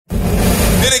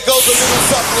it goes a little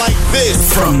something like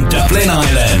this. From Dublin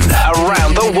Island,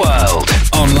 around the world,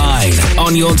 online,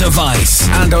 on your device,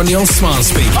 and on your smart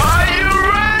speaker. Are you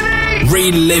ready?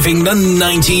 Reliving the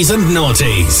 90s and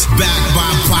noughties. Backed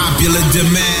by popular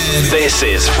demand. This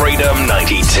is Freedom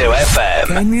 92 FM.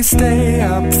 Can you stay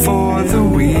up for the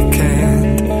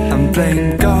weekend and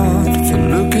blame God for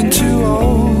looking too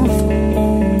old?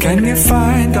 Can you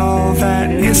find all that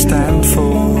you stand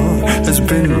for has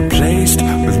been replaced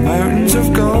with mountains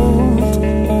of gold?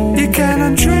 You can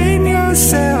untrain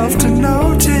yourself to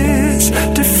notice,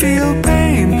 to feel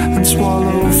pain and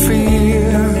swallow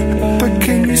fear. But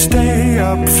can you stay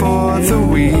up for the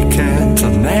weekend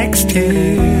till next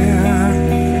year?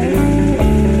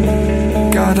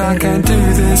 God, I can't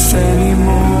do this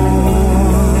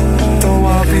anymore, though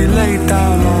I'll be laid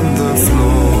down on the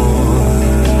floor.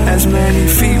 As many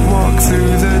feet walk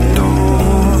through the door,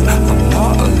 I'm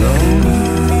not alone.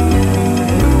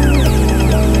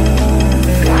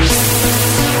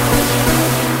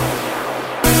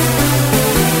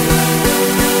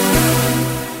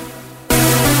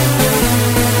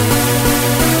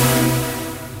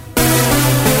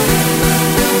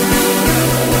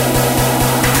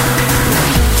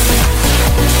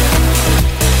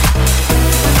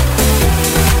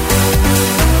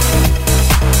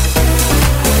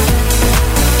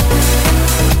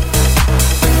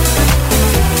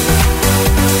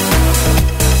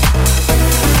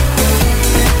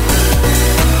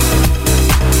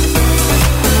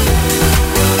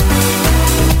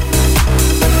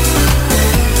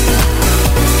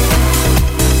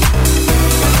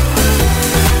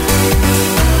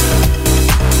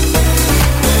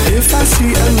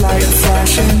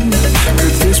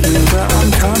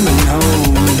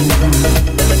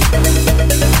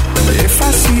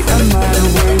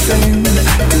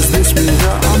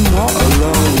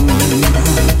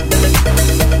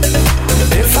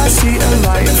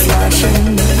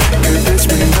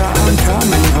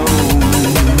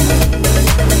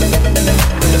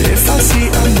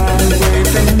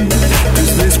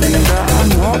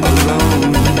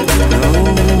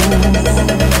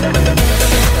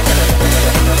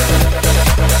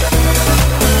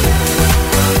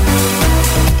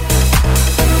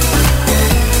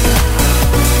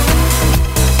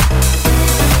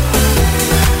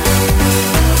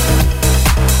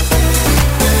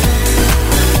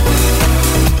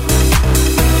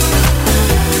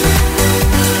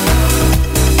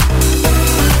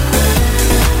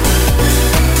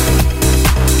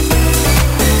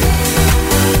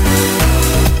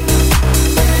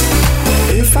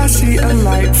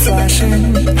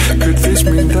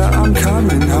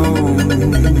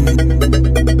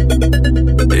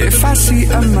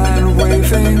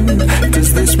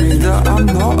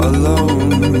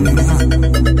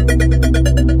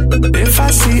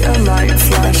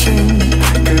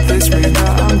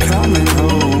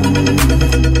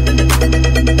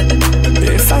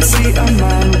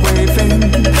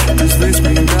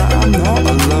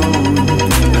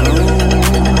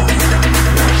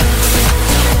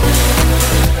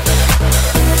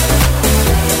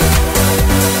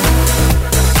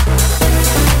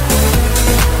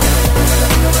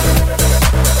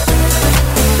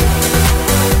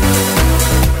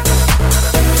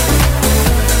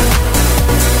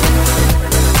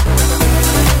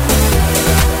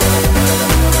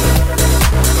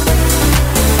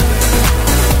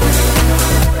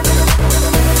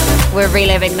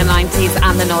 Reliving the 90s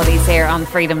and the noughties here on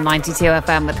Freedom 92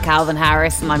 FM with Calvin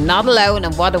Harris, and I'm not alone,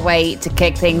 and what a way to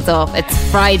kick things off. It's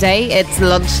Friday, it's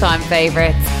lunchtime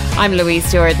favourites. I'm Louise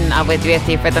Jordan, I'll be with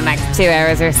you for the next 2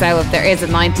 hours or so. If there is a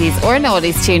 90s or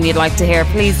noughties tune you'd like to hear,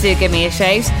 please do give me a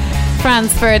shout.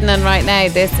 Franz Ferdinand right now,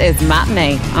 this is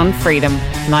Matinee on Freedom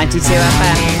 92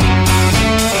 FM.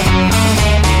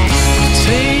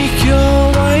 Take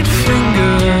your white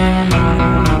finger,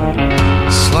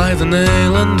 slide the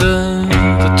nail under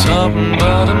the top and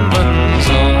bottom buttons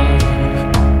off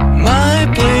my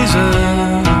blazer.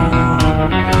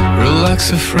 Relax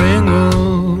the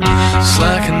fringle,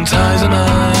 slacken ties, and I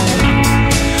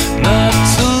not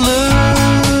to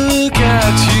look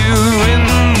at you in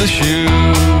the shoe,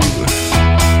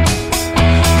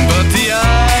 but the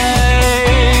eyes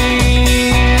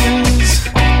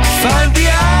find the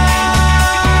eyes.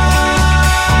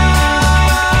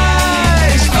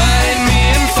 Find me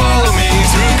and follow me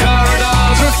through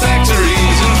corridors or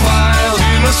factories and files.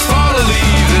 You must follow,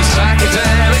 leave this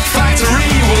academic factory.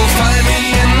 Will find me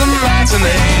in the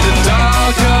matinee, the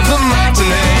dark of the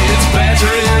matinee. It's better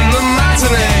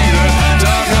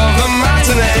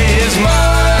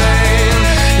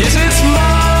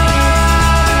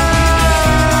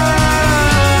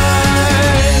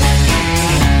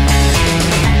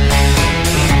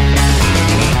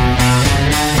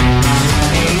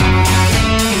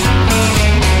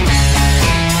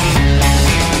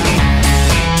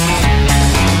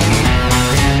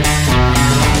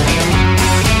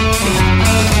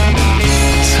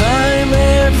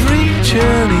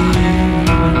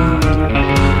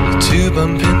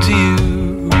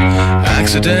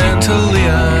Accidentally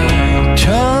I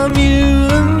charm you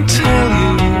and tell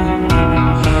you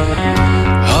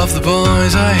of the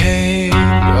boys I hate,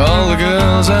 all the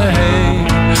girls I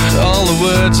hate, all the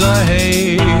words I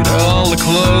hate, all the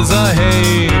clothes I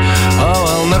hate. Oh,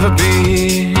 I'll never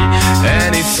be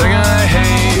anything I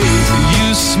hate.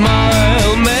 You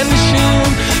smile, mention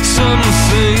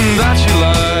something that you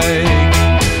like,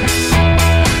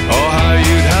 or how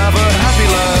you'd have a happy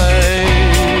life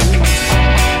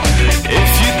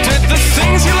if you did the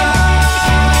things you like.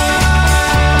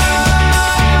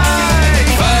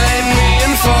 Find me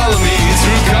and follow me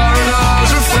through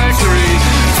corridors or factories,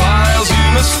 files you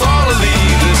must follow,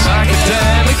 leave this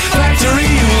academic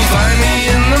factory. You'll find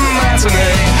me in the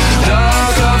matinee,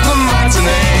 dark of the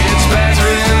matinee. It's better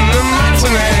in the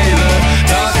matinee. The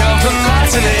dark of the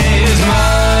matinee is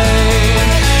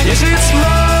mine. Yes, it's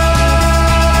mine.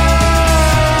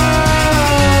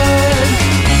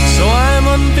 So I'm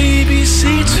on BBC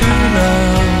Two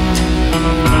now,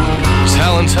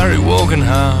 telling Terry Wogan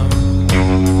how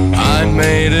I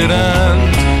made it, and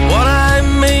what I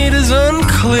made is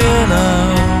unclear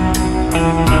now.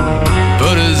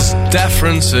 But his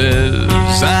deference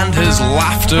is, and his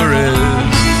laughter is,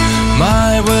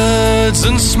 my words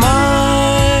and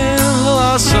smile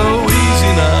are so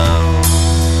easy now.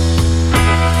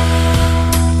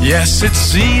 Yes,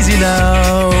 it's easy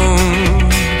now.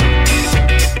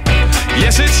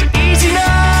 Yes, it's easy now.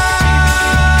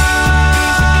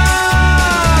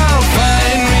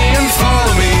 Find me and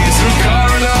follow me through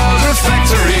corridors or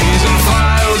factories and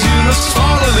files you must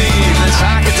follow, leave this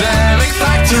academic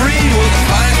factory. Will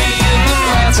find me in the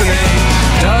matinee,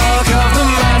 dark of the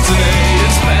matinee.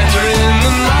 It's better in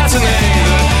the matinee,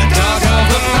 the dark of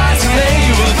the matinee.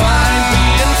 You will find me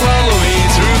and follow me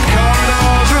through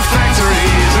corridors or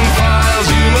factories and files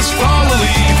you must follow,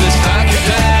 leave this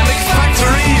academic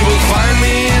factory. You will find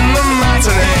me in the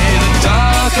matinee, the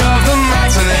dark of the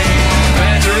matinee.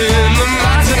 Better in the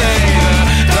matinee,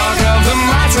 the dark of the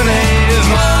matinee is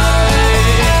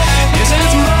mine. Yes,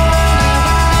 it's mine.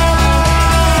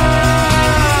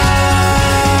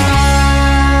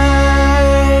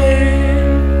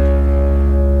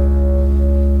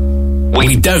 We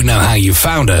don't know how you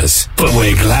found us, but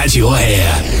we're glad you're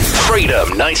here.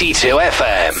 Freedom 92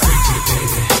 FM.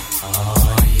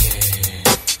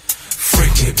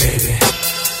 Freaky baby.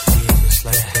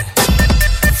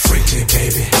 Freaky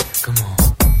baby. Come on.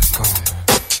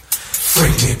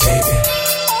 Freaky baby.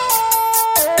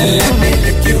 Let me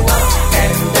lick you up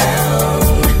and down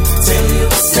till you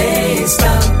say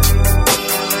stop.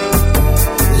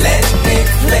 Let me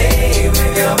play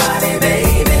with your body,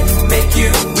 baby, make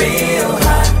you real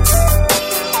hot.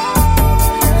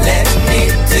 Let me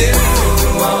do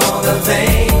all the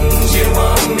things you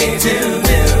want me to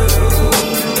do.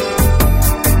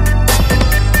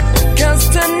 'Cause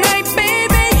tonight,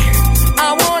 baby, I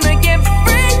wanna get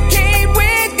freaky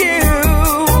with you.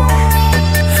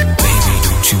 Baby,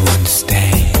 don't you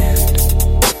understand?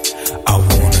 I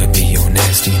wanna be your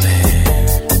nasty man.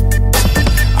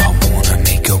 I wanna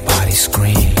make your body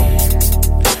scream.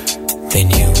 Then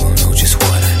you will know just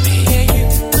what I mean.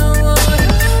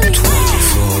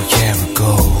 24 karat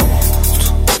gold.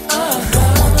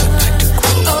 Don't want the night to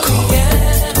grow cold.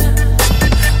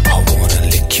 I wanna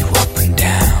lick you up and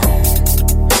down.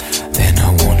 Then I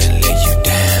wanna lay you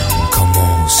down. Come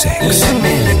on, sex. Let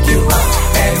me lick you up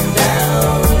and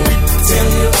down till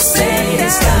you say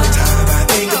stop. Time I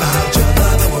think about your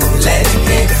other words. Let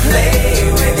me play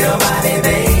with your body,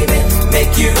 baby,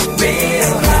 make you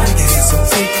real hot. So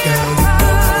freak, girl, you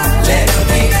know. Let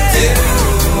me do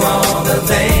all the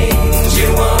things you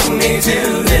want me to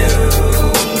do.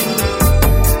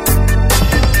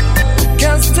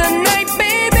 'Cause tonight,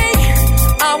 baby,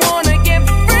 I wanna get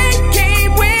freaky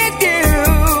with you.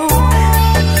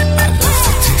 I love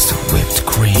the taste of whipped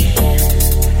cream.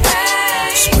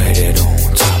 Spread it on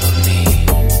top of me.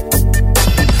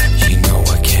 You know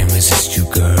I can't resist you,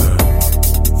 girl.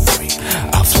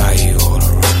 I'll fly you all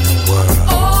around the world.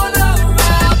 All around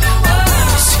the I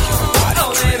wanna see your body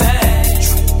drip.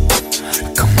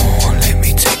 Come on, let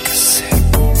me take a sip.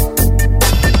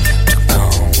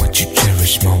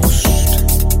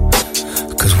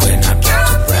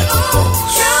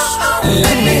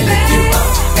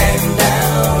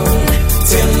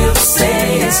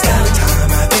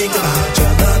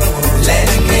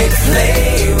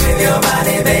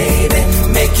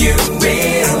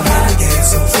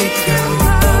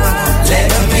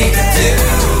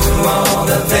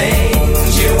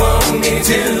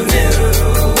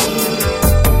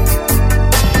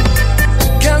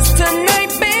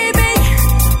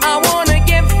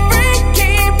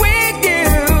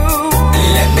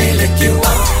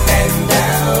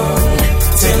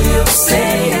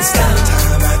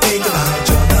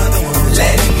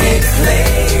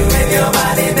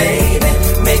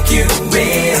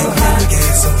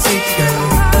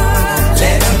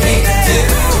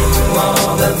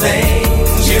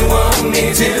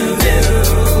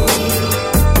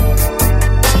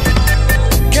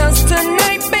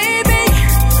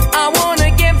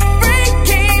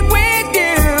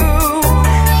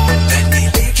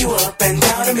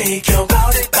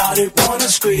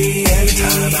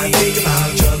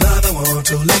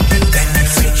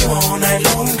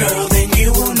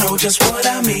 just what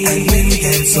I mean. And when we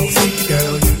get so freaky,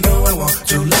 girl, you know I want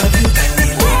to love you. Let me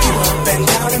lick you up and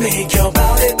down and make your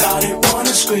body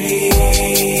wanna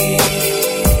scream.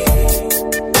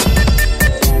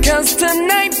 'Cause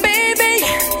tonight, baby,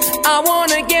 I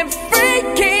wanna get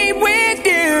freaky with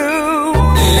you.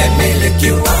 Let me lick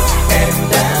you up and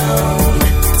down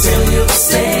till you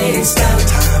say stop.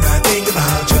 Time I think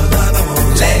about your love, I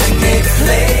won't let me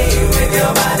play with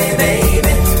your body,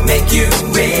 baby. Make you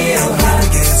real hot.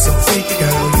 Get so freaky,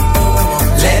 girl, you know I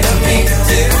want. Let me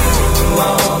do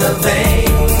all the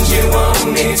things you want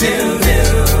me to do.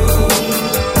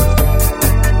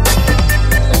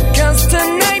 'Cause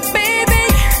tonight, baby,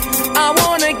 I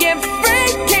wanna get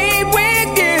freaky with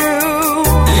you.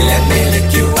 Let me lick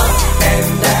you up and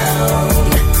down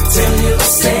till you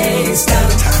say stop.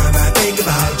 Time I think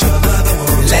about your love, I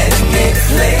won't let me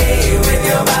play with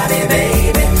your body,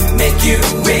 baby. Make you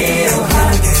real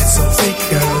hot. Get so freaky,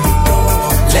 girl, you know I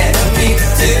want. Let me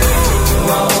do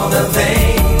all the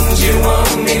things you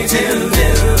want me to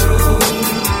do.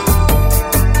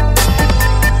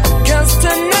 'Cause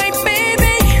tonight,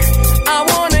 baby, I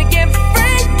wanna get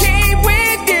freaky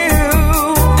with you.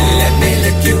 Let me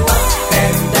lick you up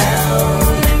and down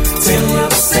till you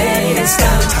say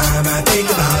stop. Time I think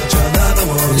about your love, I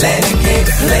won't let me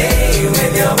play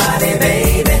with your body,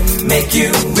 baby. Make you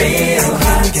real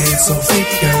hot. Get so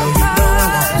freaky, girl, you know I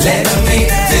want. Let me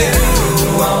do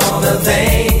all the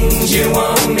things you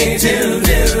want me to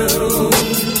do.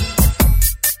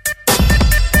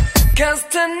 'Cause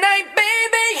tonight,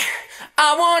 baby, I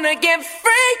wanna get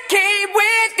freaky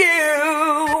with you.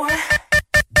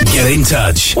 Get in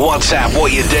touch. WhatsApp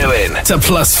what you're doing to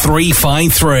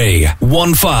 +353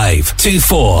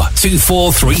 1524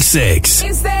 2436.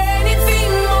 Is there anything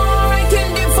more I can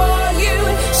do for you?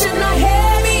 Should my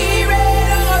hair be red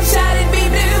or shall it be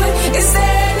blue? Is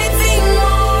there anything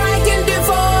more I can do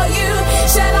for you?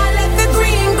 Shall I let the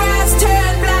green grass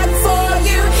turn black for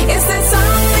you? Is there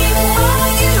something more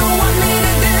you want me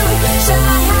to do? Shall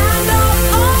I hand over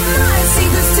all my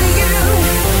secrets to you?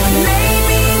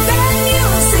 Maybe then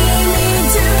you'll see me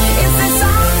too. Is there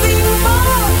something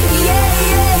more? Yeah,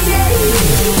 yeah, yeah.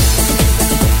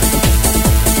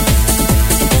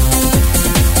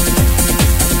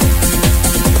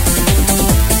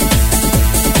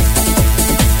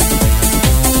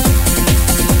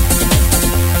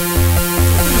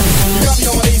 You got me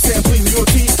on my knees saying please you a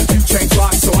tease. You change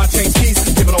locks, so I change keys.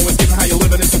 Giving always giving how you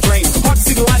living is a drain. Hard to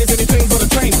see the light is anything but a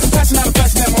train. Passion out of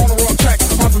fashion, I'm on the wrong track.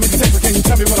 Hard for me to take, but can you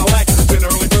tell me what I lack? Been an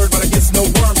early bird, but I guess no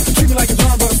worm. Treat me like a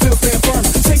germ, but I'm still staying firm.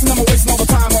 Chasing them and wasting all the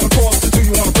time on the course. Do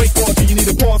you want to break or do you need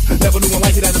a pause? Never knew one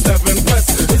like it that has never been impressed.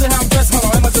 Is it how I'm dressed, or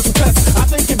am I just a test? I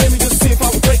think you made me just to see if I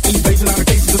would break. Invasion on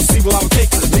occasion just to see what I would take.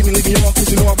 Leave me on, cause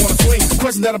you know I wanna swing.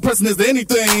 Question that I'm pressing, is there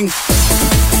anything?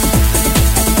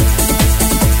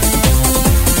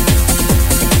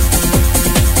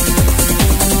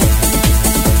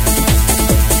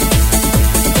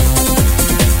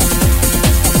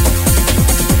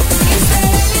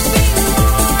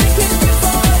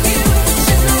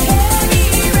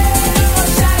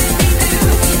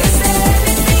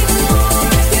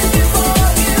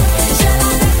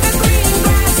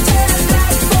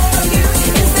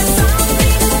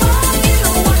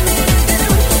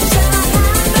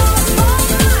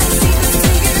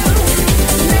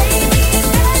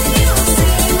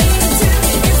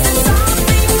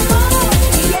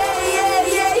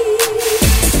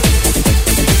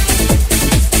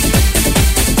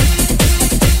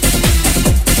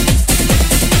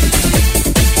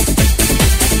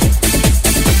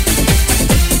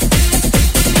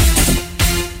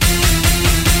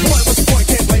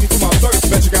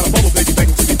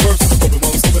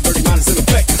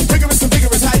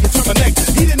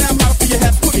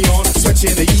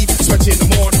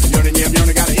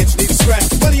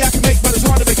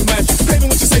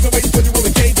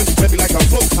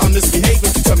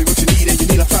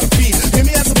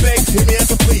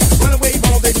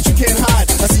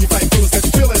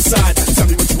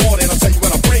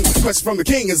 From the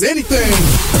king is anything.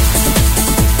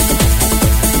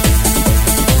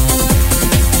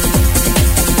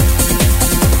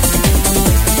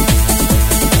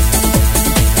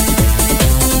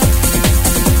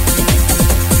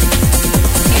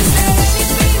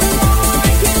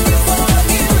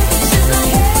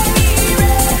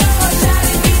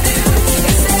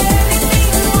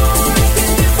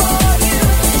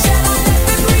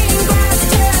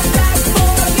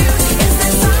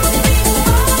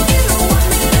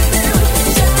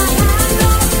 Shall I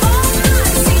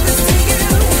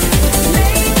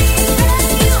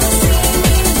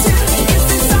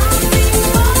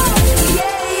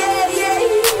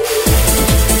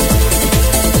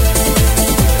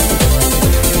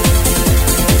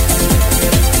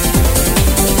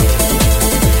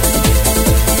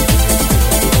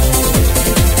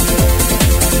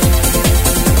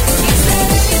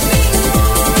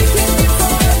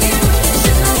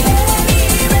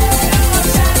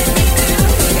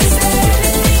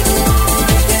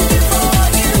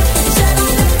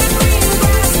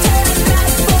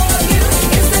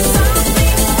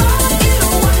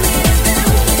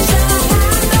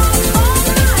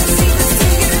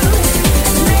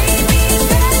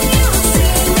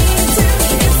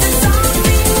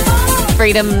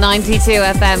Freedom 92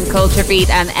 FM Culture Beat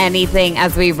and anything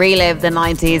as we relive the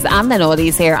 90s and the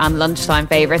noughties here on Lunchtime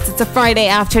Favourites. It's a Friday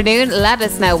afternoon. Let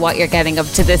us know what you're getting up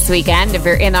to this weekend. If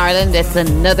you're in Ireland, it's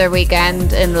another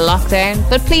weekend in lockdown,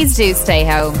 but please do stay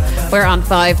home. We're on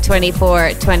 5,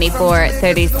 24, 24,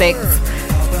 36.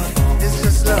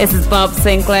 This is Bob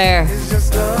Sinclair.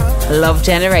 Love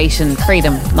Generation,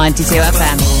 Freedom 92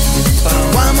 FM.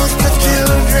 Why must the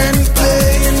children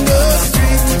play in the streets?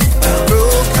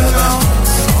 Broken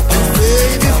hearts and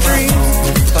faded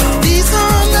dreams. These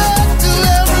are not to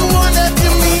everyone that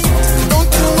you meet.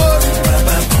 Don't you worry,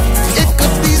 it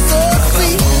could be so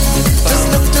sweet. Just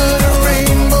look to the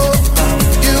rainbow,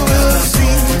 you will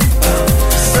see.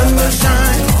 Sun will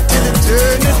shine till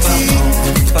eternity.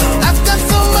 I've got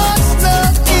so much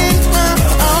love in my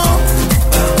heart.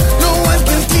 No one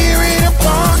can tear it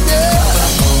apart, yeah.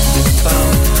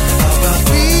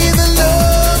 Be the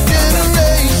love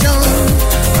generation.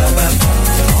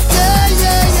 Yeah,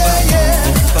 yeah, yeah, yeah.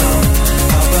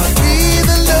 Be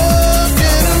the love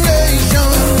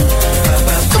generation. Come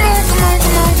on, come on,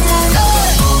 come on, come on, yeah.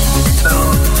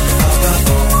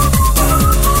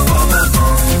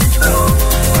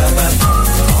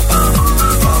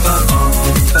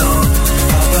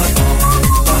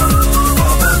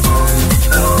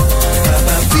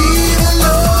 Be the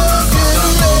love generation.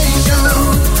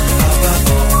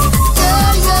 Yeah,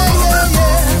 yeah, yeah,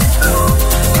 yeah.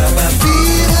 Be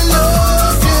the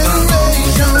love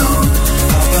generation.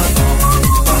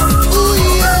 Ooh,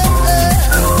 yeah.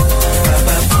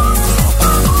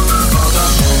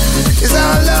 It's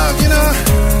our love, you know.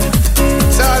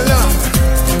 It's our love.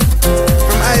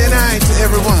 From I and I to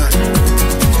everyone.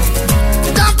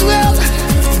 Got to help.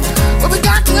 But we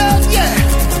got to help, yeah.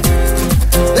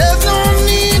 There's no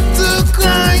need to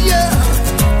cry, yeah.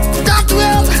 Got to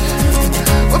help.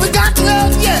 But we got to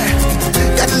help, yeah.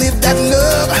 Got to live that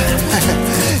love.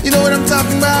 You know what I'm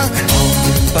talking about?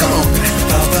 Come on.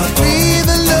 Be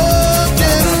the love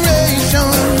generation.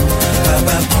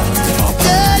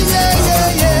 Yeah, yeah,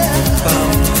 yeah, yeah.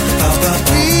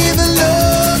 Be the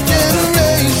love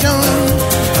generation.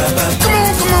 Come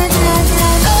on, come on, come on, come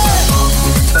on. Hey.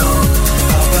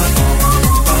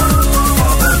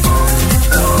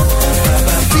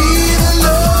 Be the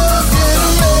love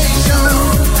generation.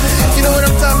 You know what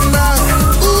I'm talking about?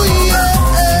 Ooh, yeah.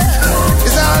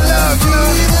 It's our love, you know.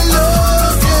 Be the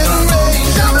love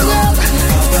generation.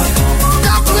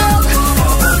 Got to help.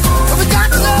 But we got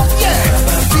to help, yeah.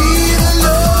 Be the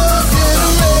love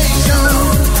generation.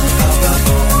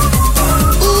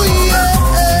 Ooh, yeah.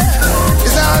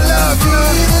 It's our love, you know.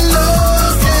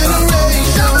 Be the love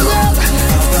generation.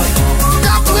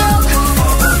 Got to help.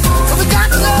 But we got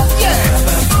to help, yeah.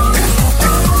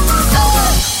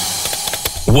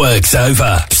 Work's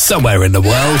over. Somewhere in the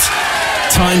world.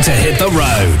 Time to hit the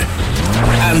road.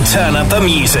 And turn up the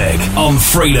music on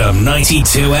Freedom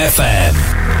 92 FM.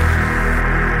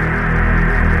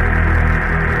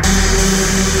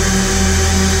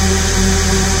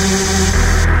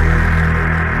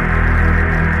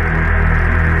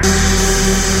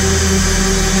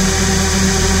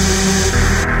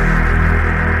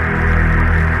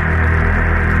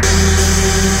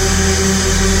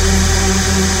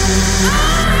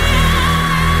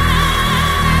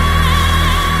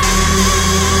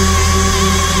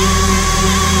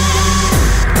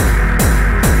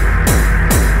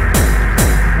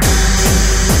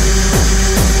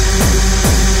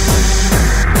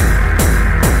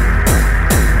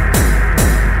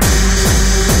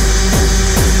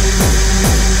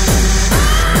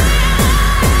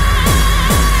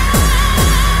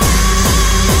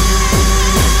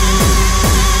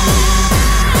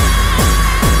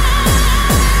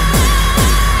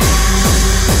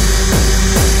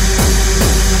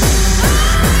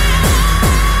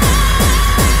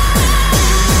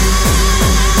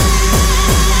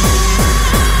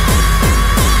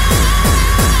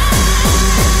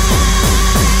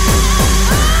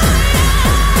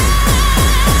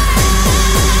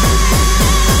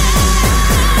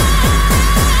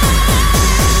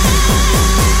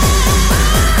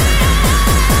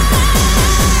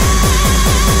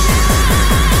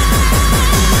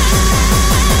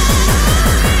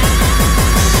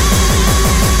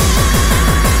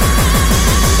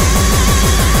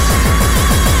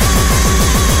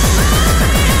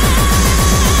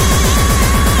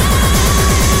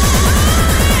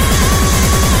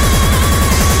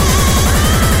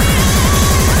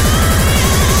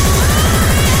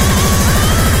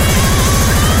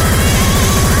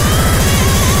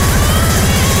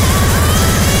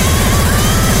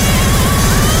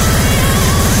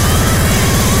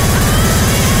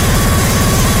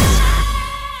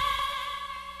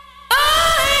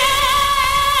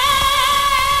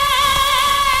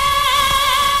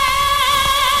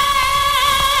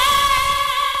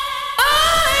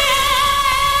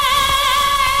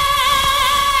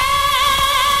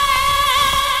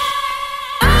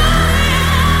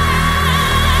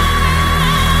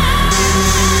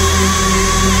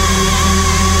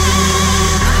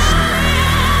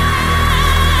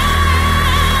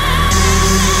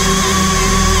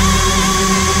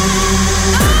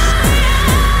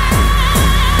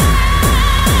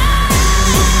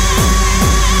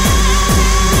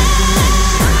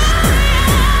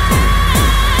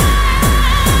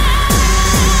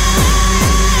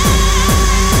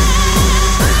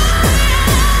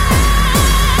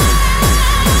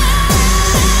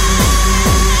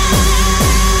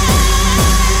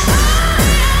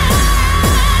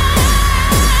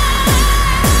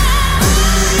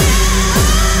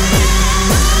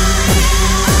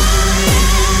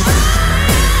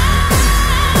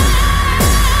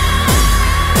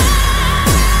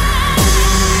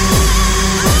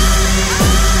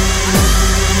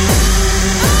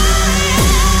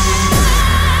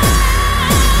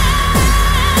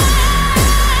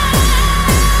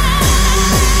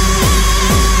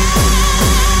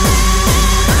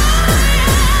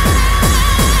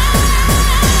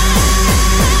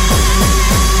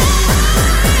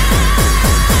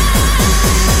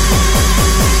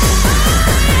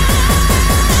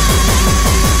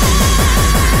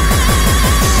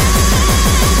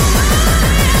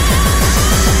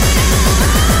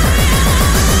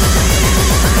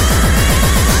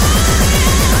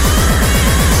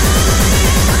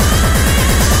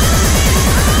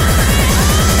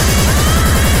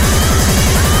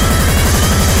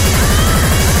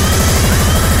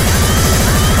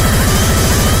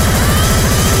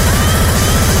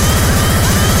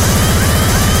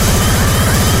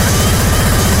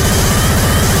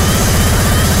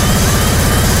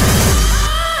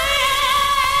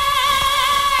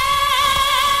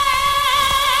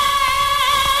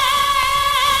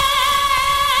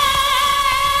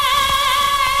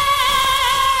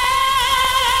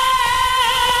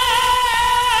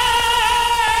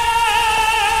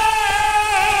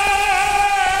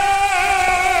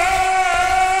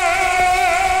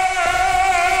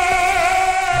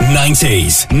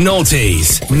 90s,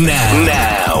 noughties,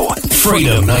 now.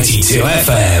 Freedom 92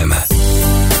 FM.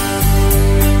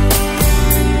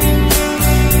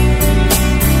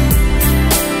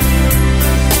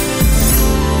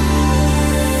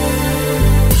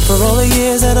 For all the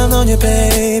years that I've known you,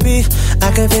 baby,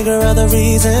 I can figure out the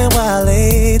reason why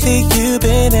lately you've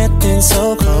been acting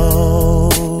so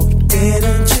cold.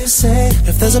 Didn't you say,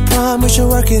 if there's a problem we should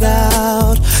work it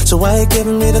out? So why you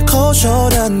giving me the cold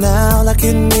shoulder now? Like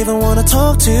you didn't even wanna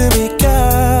talk to me,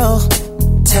 girl.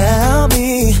 Tell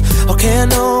me, okay, I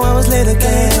know I was late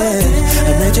again.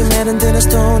 I made you mad and then I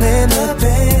thrown in the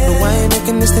bed. But why you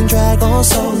making this thing drag on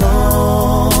so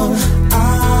long?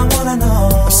 I wanna know.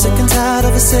 I'm sick and tired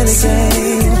of a silly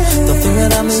game. Don't think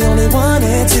that I'm the only one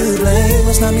here to blame.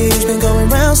 It's not me who's been going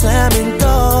round slamming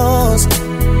doors.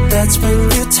 That's when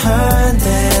you turned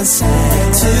and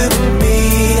said to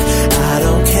me, I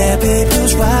don't care, babe,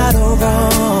 who's right or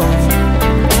wrong.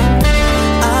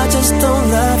 I just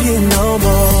don't love you no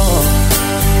more.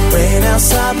 Rain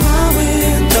outside my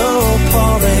window,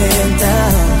 pouring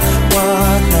down.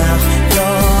 What now?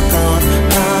 You're gone,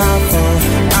 my phone,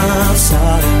 I'm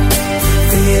sorry.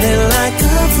 Feeling like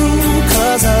a fool,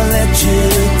 cause I let you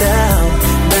down.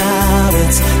 Now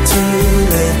it's too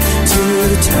late to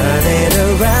turn it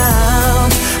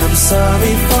around. I'm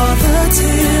sorry for the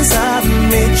tears I've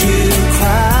made you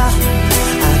cry.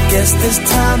 I guess this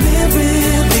time it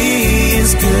really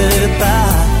is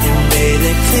goodbye. You made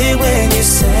it clear when you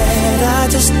said I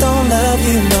just don't love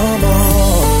you no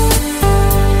more.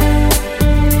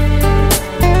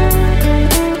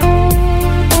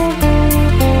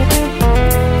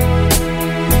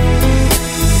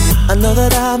 I know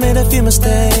that I made a few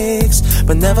mistakes,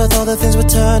 but never thought that things would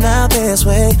turn out this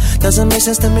way. Doesn't make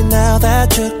sense to me now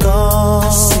that you're gone. I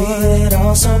see it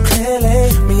all so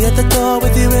clearly. Me at the door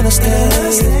with you in a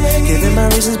state, giving my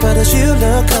reasons, but as you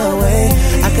look away,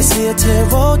 I can see a tear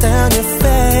roll down your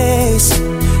face.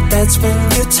 That's when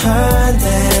you turned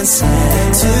and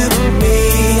said to me,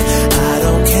 I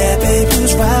don't care, babe,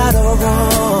 who's right or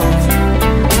wrong.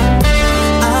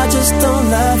 I just don't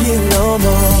love you no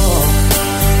more.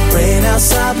 Rain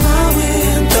outside my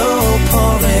window,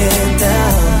 pouring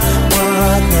down.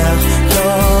 What now?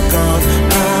 You're gone,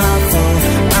 my phone,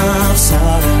 I'm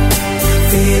sorry.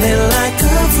 Feeling like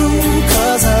a fool,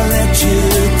 cause I let you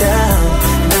down.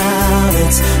 Now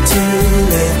it's too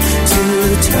late to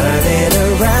turn it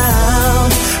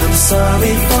around. I'm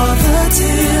sorry for the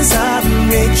tears I've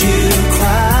made you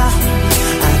cry.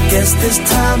 I guess this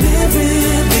time it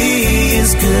really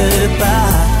is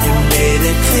goodbye. You made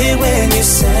it clear when you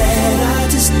said I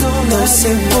just don't know. Those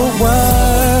simple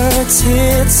words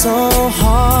hit so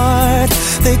hard,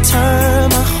 they turn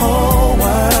my whole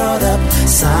world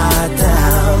upside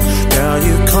down. Girl,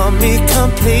 you caught me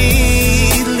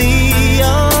completely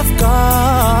off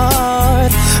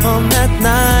guard. On that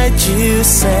night you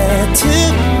said to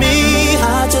me,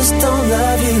 I just don't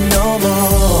love you no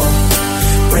more.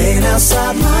 Rain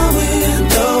outside my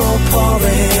window,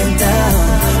 pouring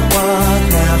down. What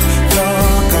now?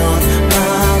 You're gone,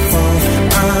 my phone,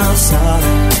 I'm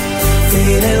sorry.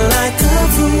 Feeling like a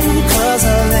fool, cause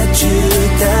I let you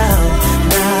down.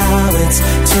 Now it's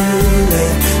too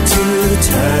late to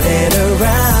turn it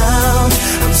around.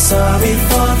 I'm sorry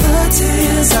for the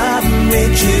tears I've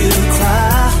made you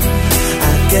cry.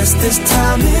 I guess this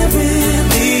time it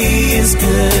really is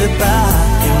goodbye.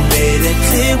 You made it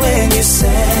clear when you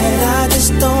said I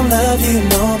just don't love you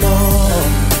no more.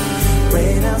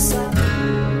 Rain outside.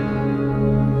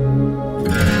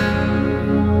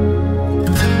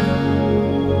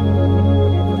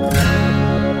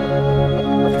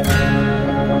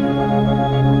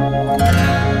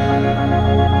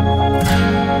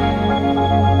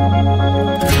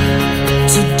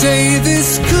 Today this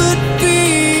could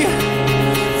be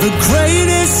the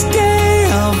greatest day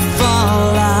of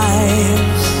our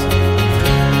lives.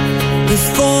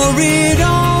 Before it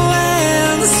all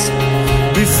ends,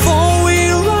 before we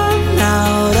run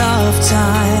out of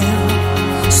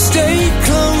time, stay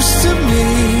close to me.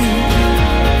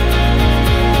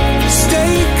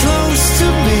 Stay close to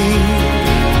me.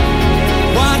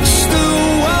 Watch the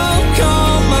world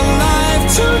come alive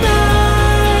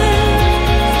tonight.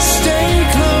 Stay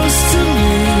close to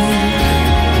me.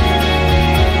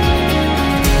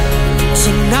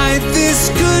 Tonight this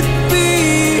could be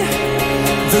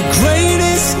the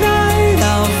greatest night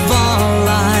of our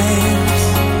lives.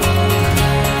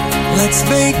 Let's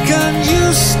make a new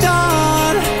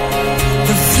start.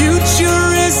 The future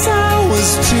is ours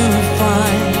to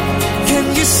find. Can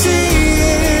you see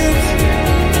it?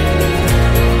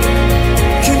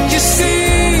 Can you see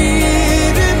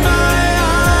it in my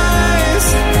eyes?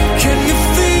 Can you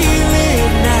feel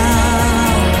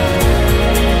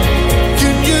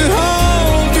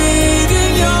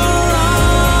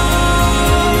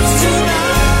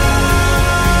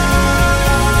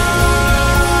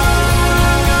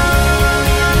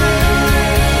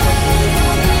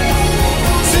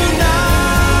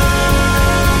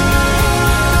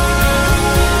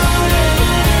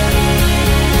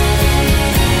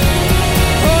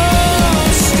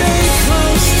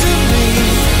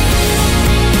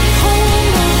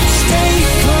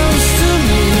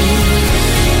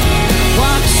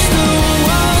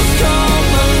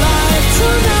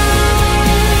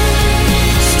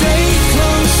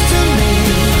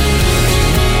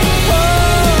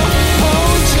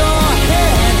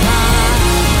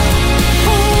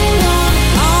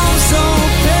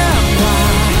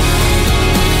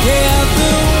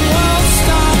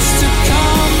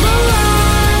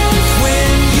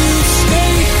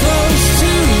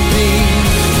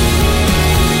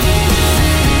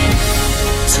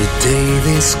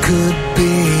this could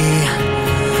be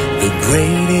the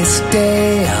greatest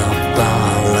day of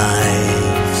our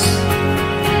lives.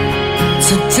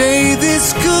 Today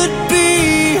this could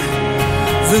be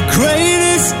the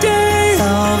greatest day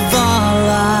of our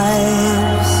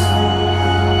lives.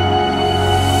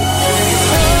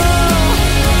 Oh,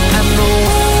 and the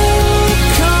world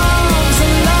comes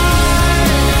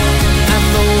alive, and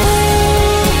the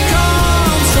world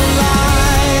comes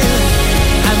alive,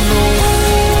 and the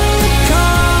world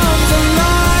comes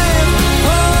alive. Oh,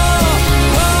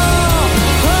 oh,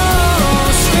 oh,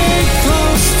 stay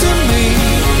close to me.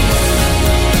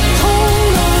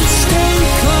 Hold on, stay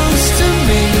close to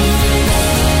me.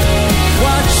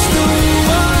 Watch the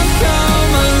world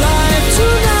come alive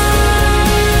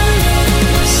tonight.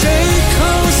 Stay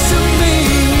close to me.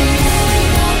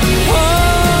 Oh,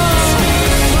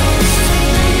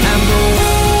 and the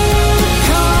world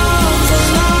comes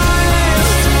alive,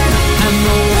 and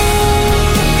the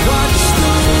world, watch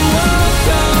the world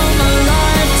come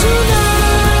alive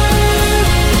tonight.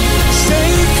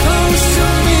 Stay close to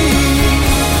me.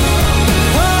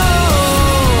 Oh.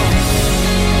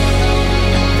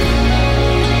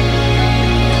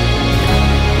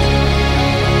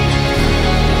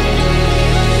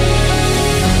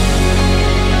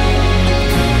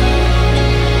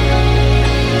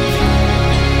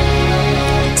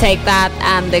 Take that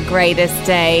and The Greatest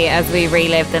Day as we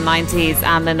relive the 90s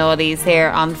and the noughties here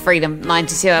on Freedom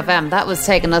 92 FM. That was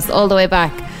taking us all the way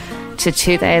back to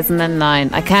 2009.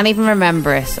 I can't even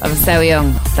remember it. I was so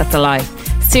young. That's a lie.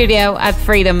 Studio at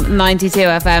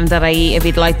freedom92fm.ie if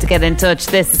you'd like to get in touch.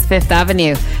 This is Fifth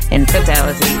Avenue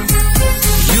Infidelity.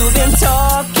 You've been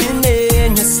talking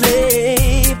in your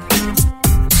sleep,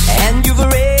 and you've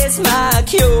raised my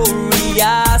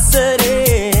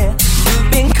curiosity.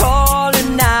 You've been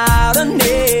calling out a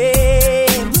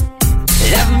name,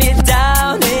 left me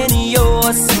down in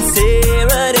your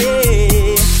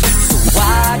sincerity. So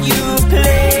why you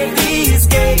play these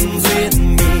games with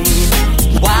me?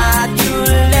 Why you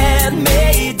let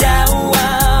me down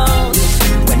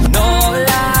when all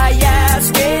I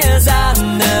ask is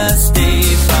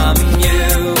honesty from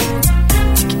you?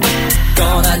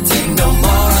 Gonna take no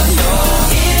more of your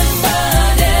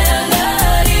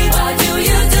infidelity. Why do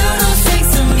you do those things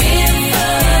to me?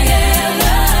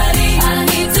 Infidelity. I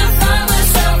need to find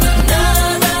myself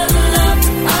another love.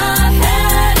 I've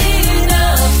had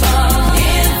enough of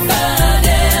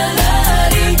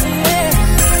infidelity.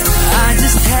 I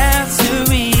just have to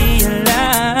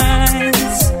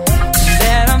realize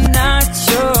that I'm not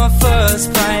your first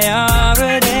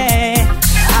priority.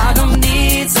 I don't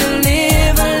need to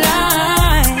live a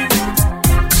life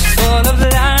full of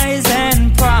lies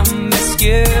and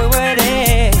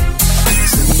promiscuity.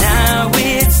 So now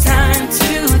it's time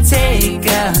to take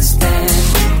a stand,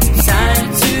 time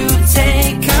to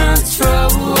take control.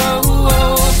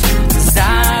 'Cause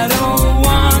I don't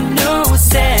want no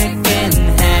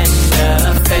second-hand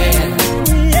affair.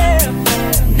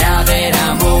 Now that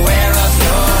I'm aware of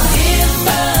your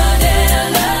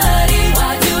infidelity,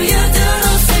 why do you do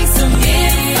those things to me?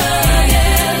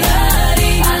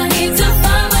 Infidelity. I need to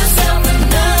find myself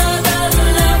another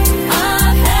love.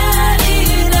 I've had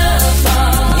enough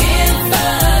of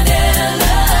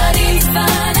infidelity.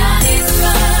 Fine, I need to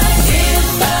find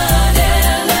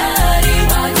infidelity.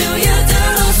 Why do you do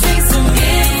those things to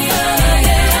me?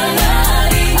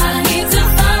 Infidelity. I need to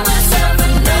find myself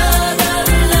another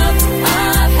love.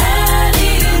 I've had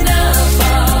enough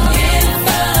of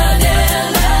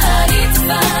infidelity.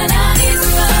 Fine, I need to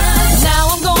find. Now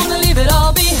I'm gonna leave it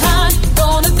all behind.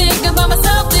 Gonna think about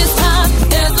myself this time.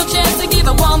 There's no chance to give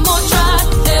it one more try.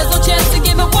 There's no chance to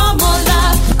give it one more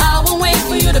life. I won't wait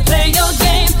for you to play your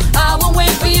game. I won't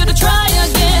wait for you to try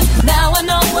again. Now I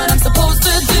know what I'm supposed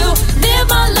to do. Live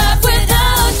my life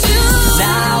without you.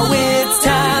 Now it's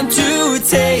time to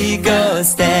take a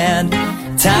stand.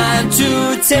 Time to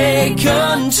take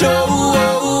control.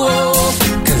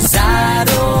 'Cause I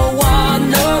don't want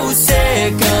no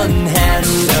second-hand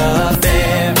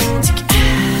affair.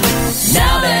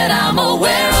 Now that I'm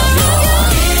aware of your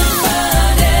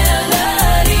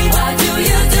infidelity, why do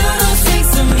you do those things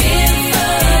to me?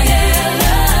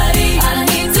 Infidelity. I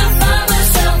need to find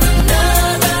myself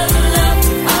another love.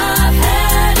 I've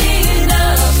had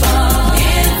enough of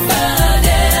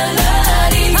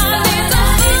infidelity. I need to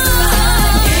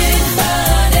find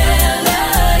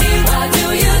infidelity. Why do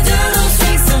you do those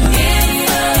things to me?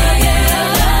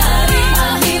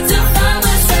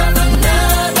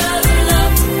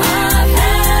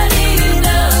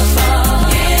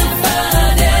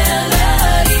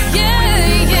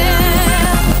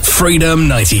 Freedom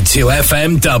 92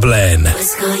 FM Dublin.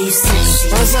 Let's call you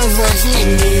sexy.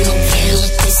 And you don't care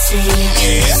what they say.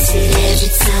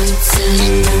 Every time you turn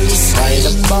around, you spray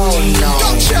the ball.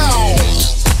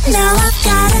 Now I've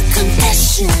got a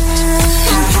confession.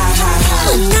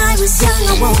 When I was young,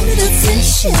 I wanted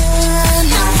attention. And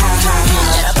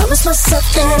I promised myself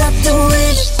that I'd do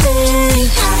anything.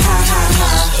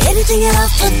 Anything at all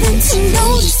for them to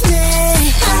notice me.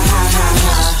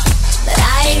 But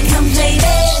I ain't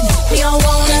complaining. We all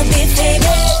wanna be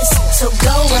famous. So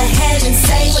go ahead and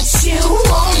say what you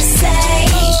wanna say.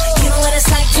 You know what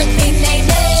it's like to be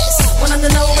nameless. When I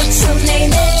don't know what your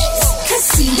name is. Cause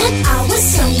see, when I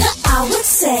was younger, I would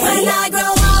say, when I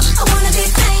grow up, I wanna be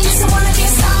famous. I wanna be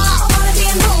a star. I wanna be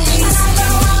in movies. When I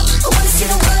grow up, I wanna see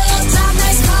the world, drive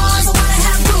nice cars. I wanna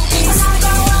have groupies. When I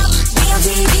grow up, be on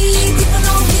TV, people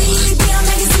know me, be on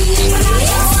magazines. When I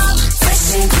grow up,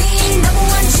 fresh and clean, number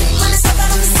one chick when I step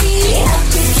out on the scene.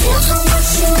 Be careful what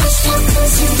you wish for,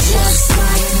 cause you just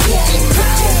might get it.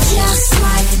 Just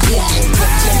might get it.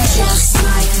 Just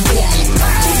might get it.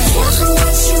 Be careful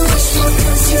what you wish for,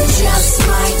 cause you just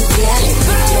might get it.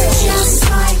 Just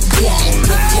might get it.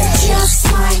 Just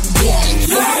might get it.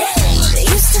 They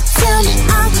used to tell me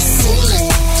I was silly.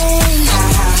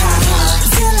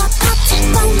 Till I popped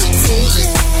up on the TV.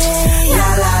 La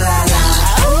la la la.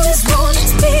 I always wanted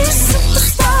to be a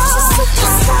superstar.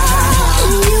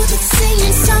 And you that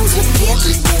singing songs would get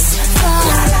me this far.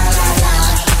 La la la la.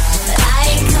 But I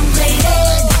ain't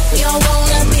complaining. We all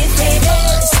wanna be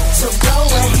famous. So go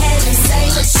ahead and say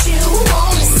what you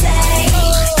wanna say.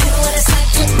 You know what it's like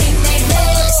to be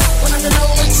nameless. When I don't know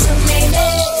what your name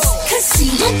is. Cause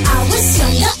see, when I was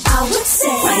younger, I would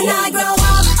say, when I grow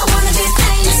up, I wanna be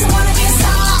famous. I wanna be a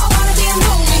star. I wanna be in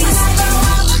movies. When I grow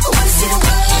up, I wanna see the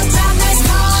world, drive nice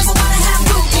cars. I wanna have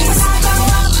groupies. When I grow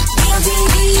up, be on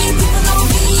TV, people know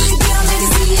me, be on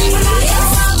magazines. When I grow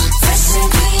up, fresh and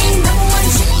clean, number one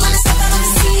chick when I step out on the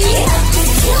scene. Be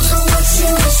careful what you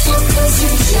wish for, cause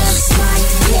you just might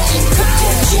get it.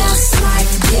 Just might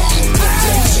get it.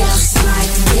 Just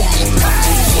might get it.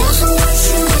 Be careful what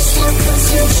you wish for, cause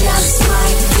you just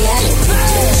might get it.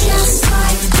 Just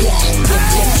might get it.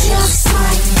 Just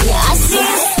might get it. I see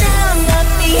you staring at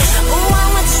me. Oh,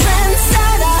 I'm a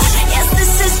trendsetter. Yes,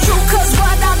 this is true, cause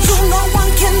what I do, no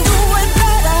one can do it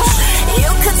better.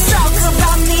 You could talk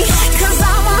about me, cause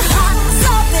I'm a hot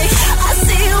topic. I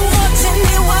see you watching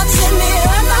me,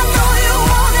 and I know you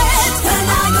want it. When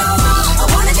I grow up, I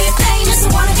wanna be famous. I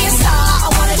wanna be a star. I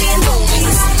wanna be in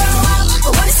movies. When I grow up, I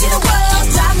wanna see the world,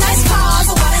 drive nice cars.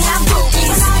 I wanna have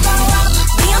groupies. When I grow up,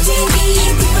 be on TV,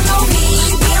 people know me,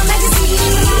 be on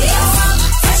magazines.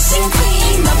 Fresh and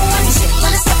clean, number one chick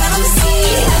when I step out on the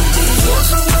scene. Be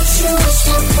careful what you wish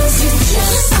for, cause you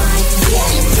just might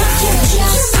get it.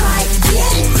 Just might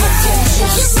get it.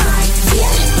 Just might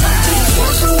get it. Be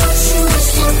careful what you wish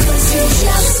for, cause you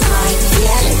just might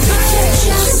get it.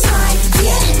 Just might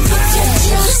get it.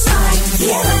 Just might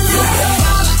get it.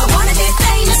 I wanna be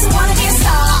famous, I wanna be a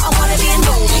star, I wanna be in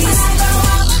movies. When I grow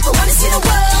up, I wanna see the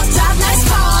world, drive nice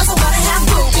cars, I wanna have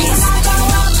groupies. When I grow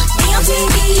up, be on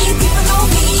TV, people know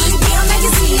me, be on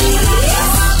magazines.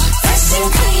 Fresh and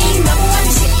clean, number one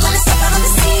chick when I step out on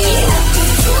the scene. Be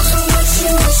careful what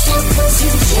you wish for, cause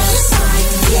you just might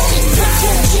get it.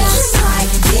 Just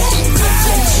might get it.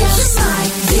 Just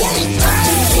might get it.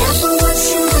 Be careful what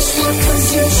you wish for, cause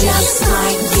you just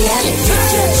might get it.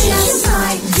 Just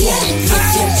might get it.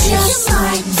 Just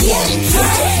might get it.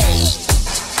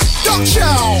 Don't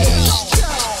show.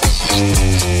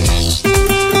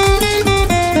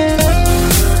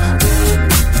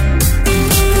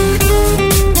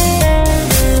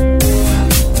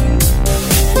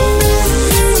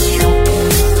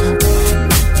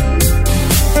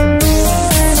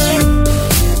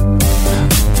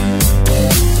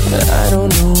 I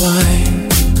don't know why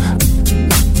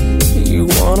you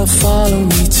wanna follow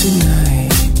me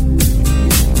tonight,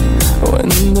 when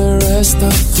the rest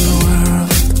of the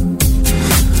world,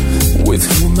 with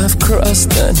whom I've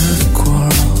crossed and have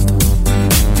quarreled,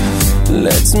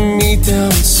 lets me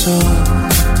down so.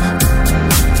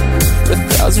 For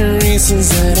 1,000 reasons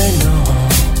that I know,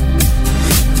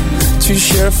 to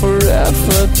share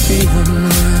forever the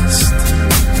unrest,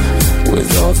 with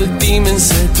all the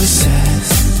demons I possess,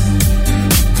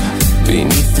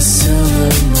 beneath the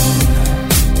silver moon.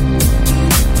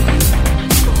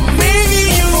 Maybe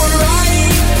you were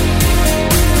right,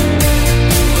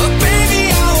 but baby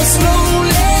I was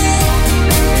lonely.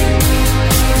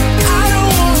 I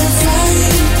don't wanna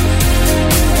fight,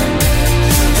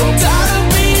 I'm tired of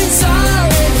being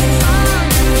sorry.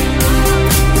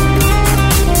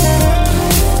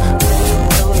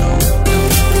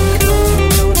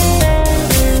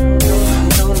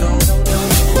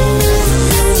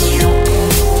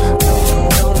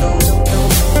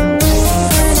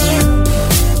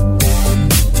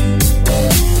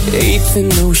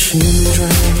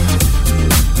 children,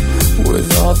 with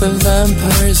all the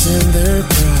vampires in their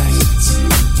brides.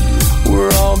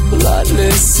 We're all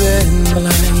bloodless and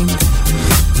blind,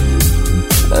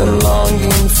 and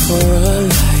longing for a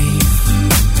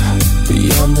life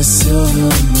beyond the silver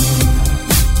moon.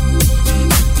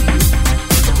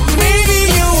 Maybe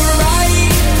you were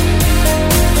right,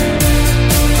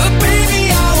 but baby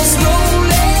I was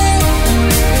lonely.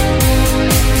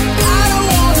 I don't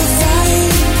wanna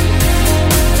fight.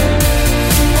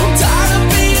 I'm tired of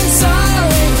being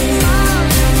sorry.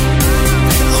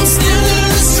 I'm still in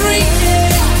the street,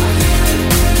 yeah,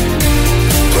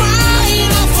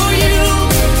 crying out for you.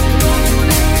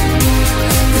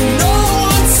 No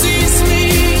one sees me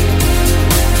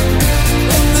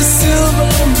at the silver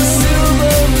moon.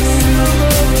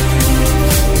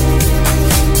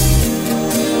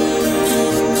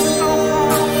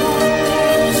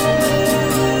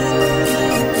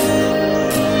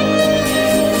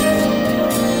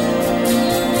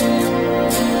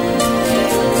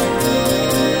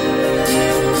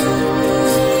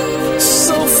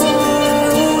 So far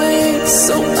away,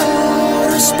 so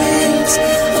out of space.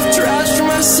 I've trashed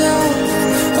myself,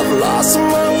 I've lost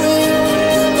my way.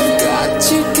 I've got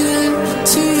to get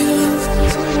to you,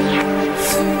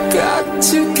 got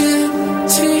to get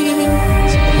to you.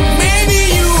 Maybe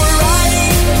you were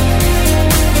right,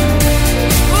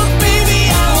 but baby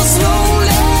I was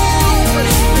lonely.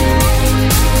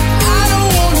 I don't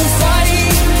wanna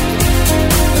fight.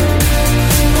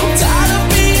 I'm tired of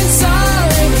being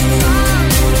sorry.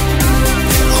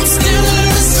 I'm still in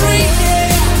the street,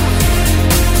 yeah,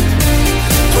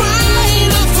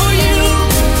 crying out for you.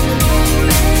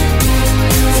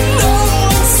 No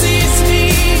one sees me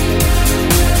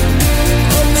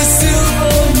on the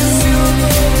silver moon.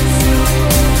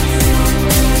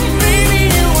 Maybe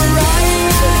you were right,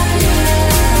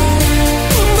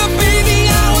 but baby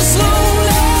I was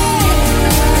lonely.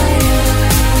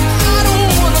 I don't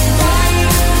wanna fight.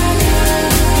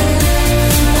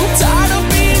 I'm tired of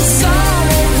being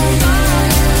sorry.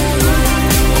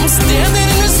 I'm standing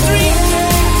in the street,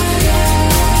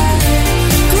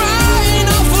 crying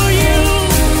out for you.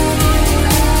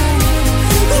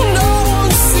 No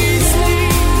one sees me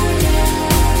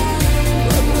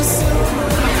but the silver.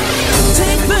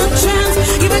 Take the chance,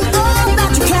 give it all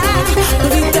that you can,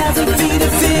 but it doesn't mean a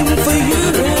thing for you.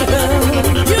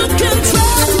 You can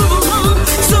try to move on,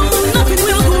 so nothing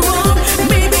will go wrong.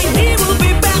 Maybe he will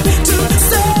be back to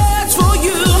search for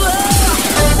you.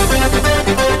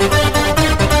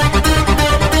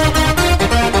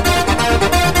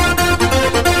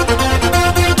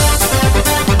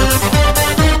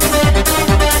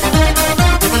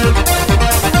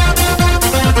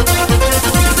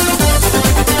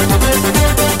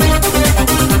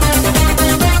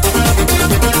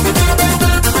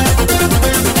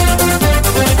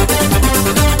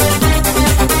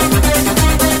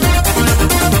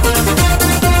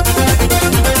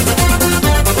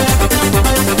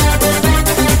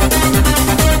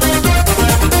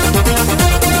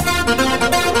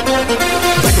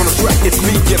 Back on the track, it's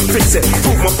me, you fix it.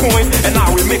 Prove my point, and now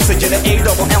remix it. Yeah, the A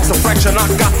double ounce of fraction I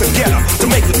got together to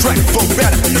make the track flow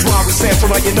better. That's why we stand so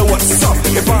like you know what's up.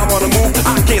 If I'm on the move,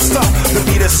 I can't stop. The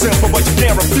beat is simple, but you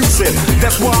can't refuse it.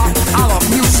 That's why I love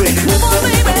music. Move on,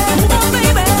 baby, move on,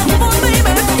 baby, move on,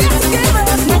 baby. Let's get together.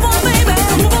 Move on, baby,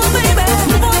 move on, baby,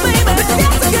 move on, baby. Let's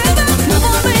get together. Move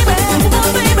on, baby, move on,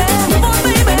 baby, move on,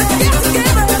 baby. Let's get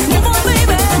together. Move on,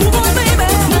 baby, move on, baby,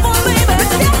 move on, baby.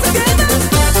 Let's get together.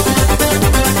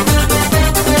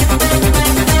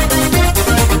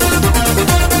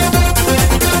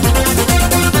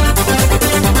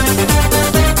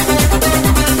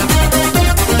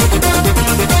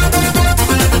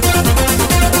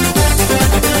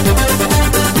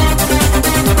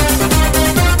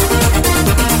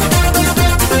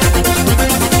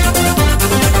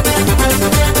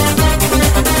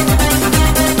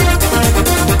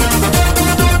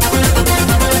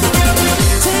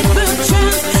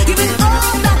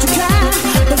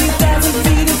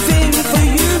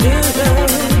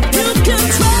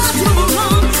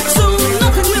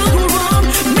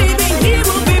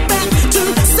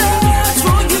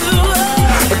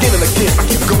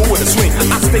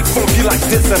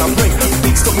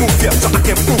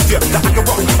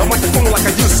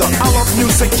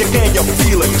 music, you can, you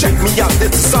feel it. Check me out,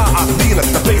 this is how I feel it.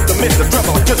 The bass, the mix, the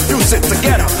treble, I just fuse it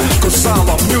together. Cause I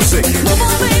love music. Move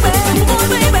on, baby, move on,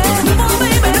 baby, move on,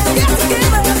 baby. Let's get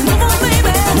together. Move on,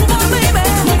 baby, move on, baby,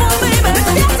 move on, baby.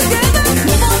 Let's get together.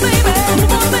 Move on, baby,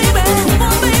 move on, baby, move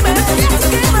on, baby. Let's get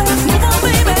together. Move on,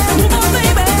 baby, move on,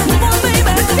 baby, move on,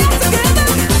 baby. Let's get together.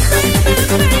 Baby,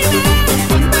 baby, baby,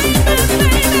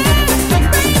 baby, baby,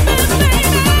 baby.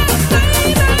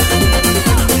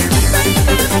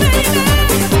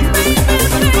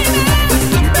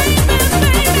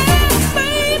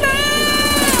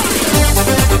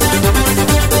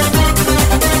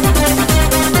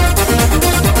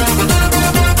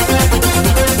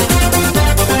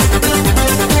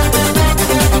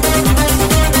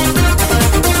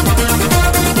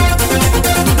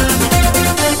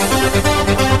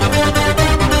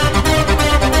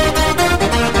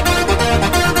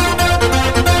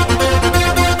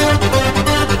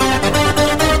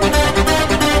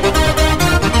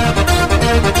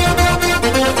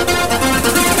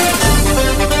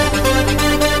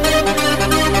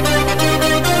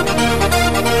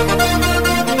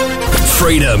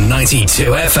 92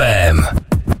 FM.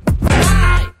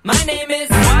 My name is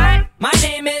what? My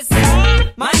name is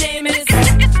my name is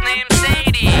it's named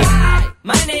Sadie.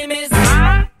 My name is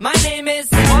my name is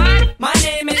what? My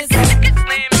name is it's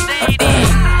named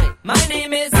Sadie. My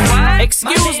name is what?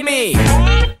 Excuse me.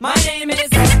 My name is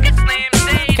it's named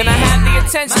Sadie. Can I have the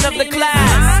attention of the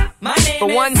class for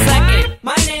 1 second?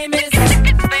 My name is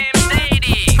it's named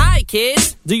Sadie. Hi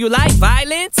kids, do you like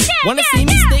violence? Wanna see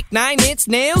me stick 9-inch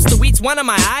nails to each one of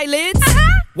my eyelids?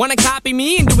 Wanna copy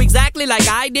me and do exactly like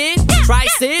I did? Try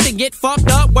sit and get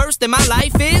fucked up worse than my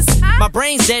life is? My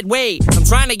brain's dead weight. I'm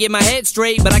trying to get my head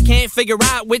straight, but I can't figure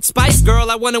out which Spice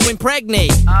Girl I wanna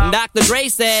impregnate. And Dr. Dre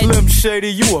said, Slim Shady,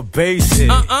 you a basic.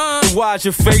 Why's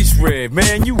your face red?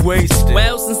 Man, you wasted.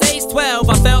 Well, since age 12,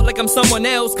 I felt like I'm someone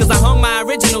else, cause I hung my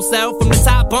original self from the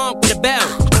top bunk with a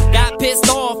belt. Got pissed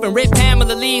off and ripped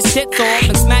Pamela Lee's tits off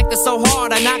and smacked her so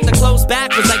hard I knocked her clothes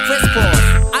backwards like crisscross.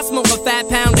 I smoke a fat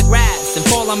pound of grass and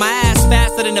fall on my ass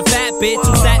faster than a fat bitch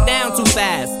who sat down too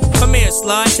fast. Come here,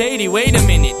 slut. Shady, wait a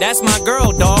minute, that's my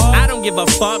girl, dawg. I don't give a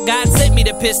fuck, God sent me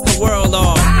to piss the world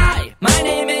off. Hi, my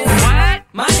name is what?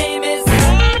 My name is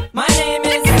my name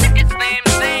is it's named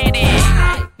Sadie.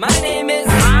 My name is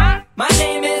my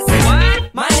name is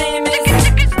what? My name is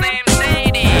it's named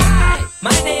Sadie.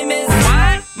 My name is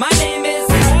what? My name is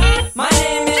my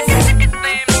name is it's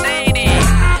named Sadie.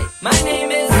 My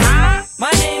name is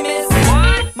my name is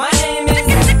what? My name is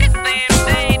it's named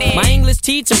Sadie. My English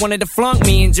teacher wanted to flunk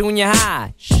me in junior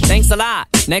high. Thanks a lot.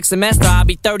 Next semester I'll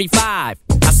be 35.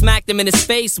 I smacked him in his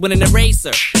face with an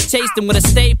eraser. Chased him with a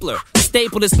stapler.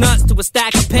 Stapled his nuts to a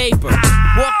stack of paper.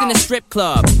 Walked in a strip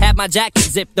club. Had my jacket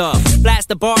zipped up. Flashed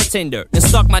the bartender. And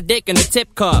stuck my dick in a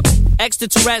tip cup.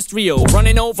 Extraterrestrial.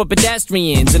 Running over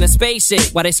pedestrians in a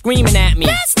spaceship while they screaming at me.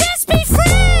 Let's just be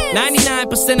friends.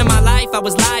 99% of my life I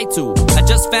was lied to. I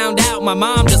just found out my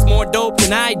mom does more dope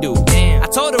than I do. Damn. I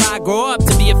told her I'd grow up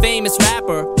to be a famous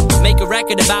rapper. Make a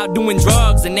record about doing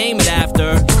drugs and name it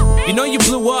after. You know you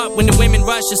blew up when the women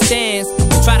rush your stands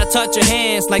and try to touch your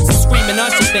hands like some screaming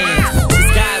Usher fans.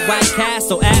 This guy at White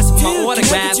Castle asked for my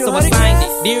autograph, so I signed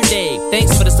it. Dear Dave,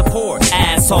 thanks for the support,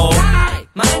 asshole. Hi,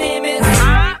 my name is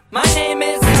my name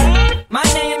is my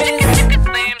name is it's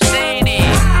named Sadie.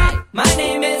 My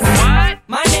name is what?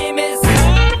 My name is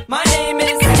my name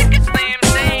is it's named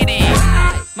Sadie.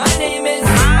 My name is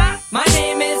my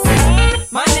name is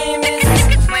my name is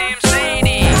it's named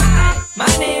Sadie. My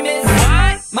name is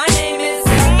what? My name is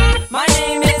my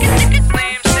name is it's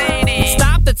named Sadie.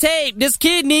 Stop the tape, this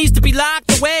kid needs to be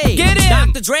locked away. Get him!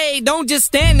 Dr. Dre, don't just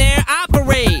stand there,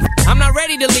 operate. I'm not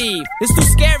ready to leave, it's too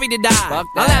scary to die.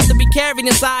 I'll have to be carried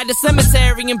inside the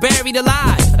cemetery and buried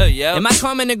alive. Am I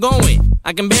coming or going?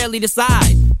 I can barely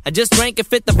decide. I just drank a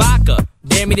fifth of vodka.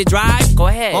 Dare me to drive? Go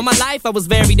ahead. All my life I was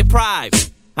very deprived.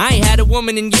 I ain't had a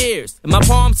woman in years, and my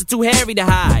palms are too hairy to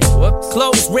hide. Whoops.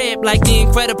 Clothes ripped like the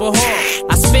Incredible Hulk.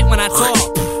 I spit when I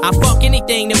talk. I fuck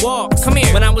anything that walks. Come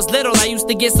here. When I was little, I used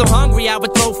to get so hungry I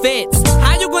would throw fits.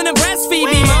 How you gonna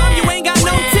breastfeed me, mom? You ain't got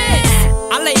no tits.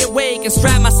 I lay awake and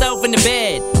strap myself in the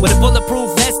bed with a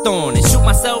bulletproof vest on and shoot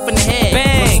myself in the head.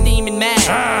 Bang. I'm steaming mad.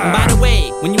 And by the way,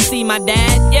 when you see my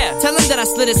dad, tell him that I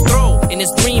slit his throat in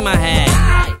this dream I had.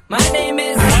 Hi, my name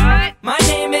is what? My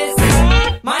name is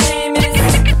my name is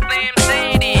it's named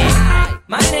Sadie.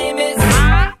 My name is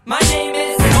my name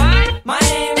is what? My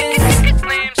name is it's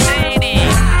named Sadie.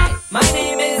 My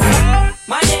name is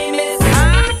my name is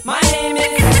my name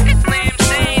is it's named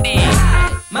Sadie.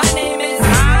 My name is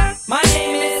my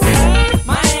name is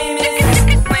my name is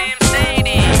it's named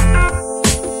Sadie.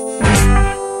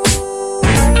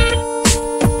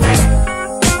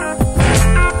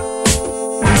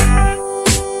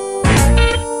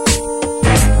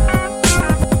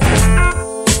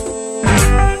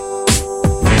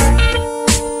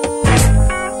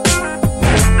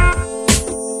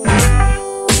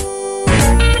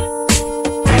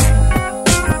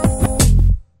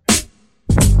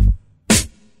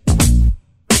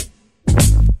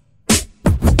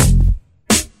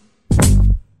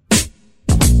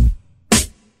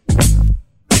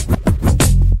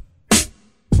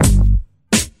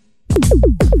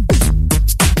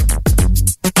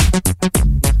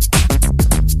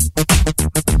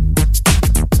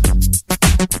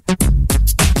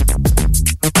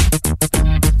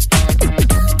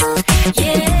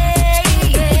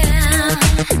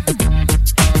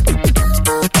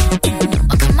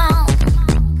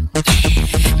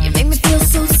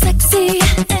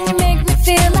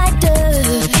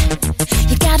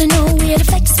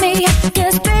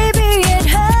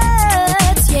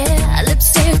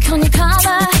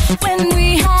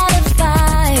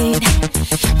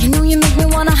 You know you make me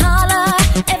wanna holler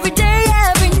every day,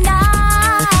 every night.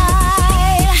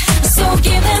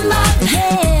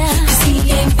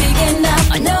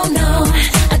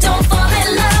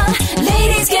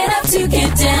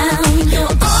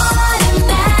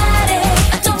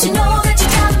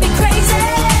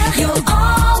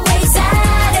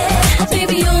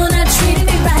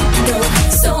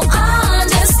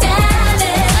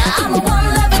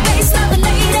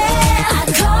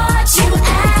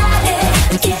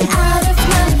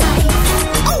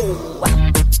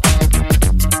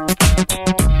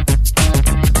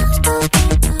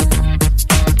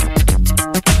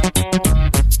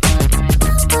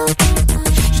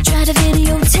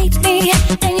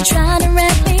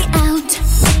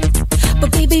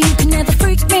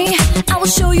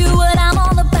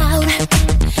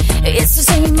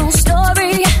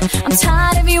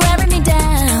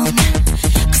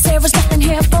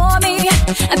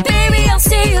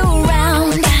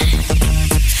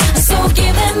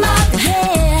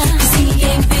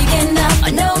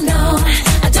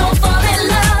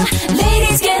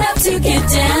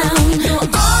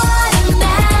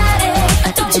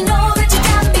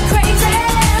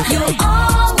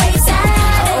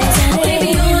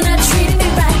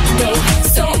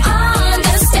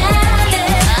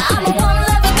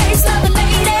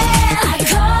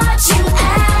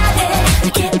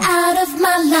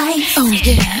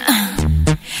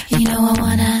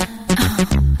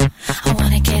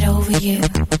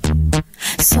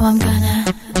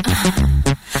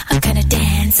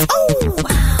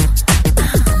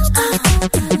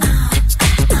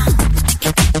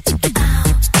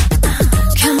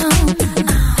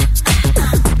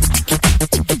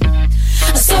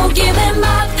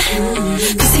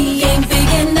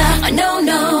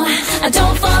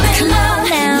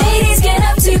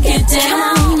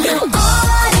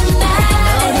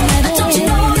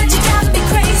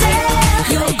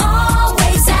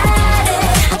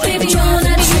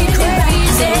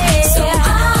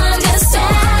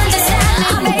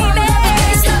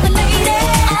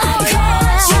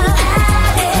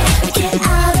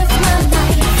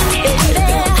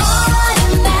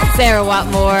 Sure What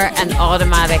More and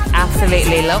Automatic.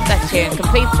 Absolutely love that tune.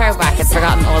 Complete throwback. I'd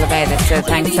forgotten all about it. So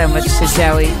thanks so much to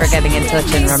Joey for getting in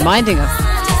touch and reminding us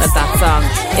that song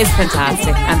is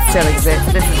fantastic and still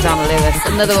exists. This is Donna Lewis.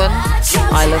 Another one,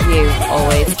 I Love You,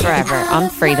 Always, Forever on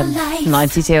Freedom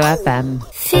 92 FM.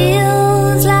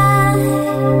 Feels like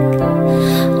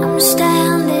I'm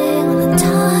standing on a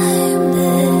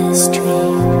timeless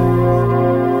dream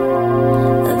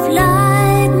of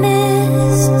light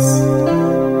mists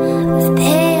with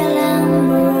pale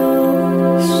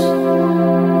ambrose.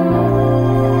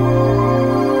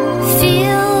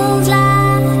 Feels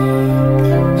like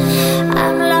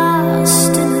I'm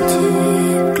lost in a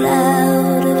deep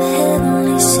cloud of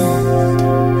heavenly scent.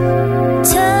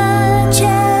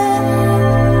 Touching,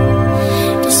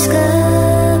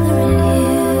 discovering you.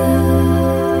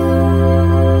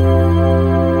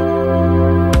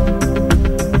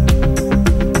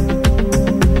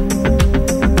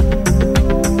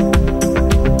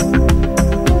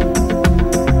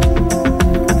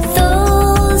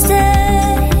 Those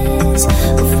days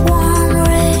of warm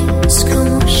rains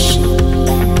come rushing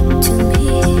back to me.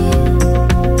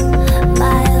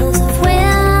 Miles of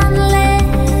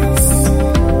windless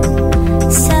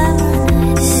summer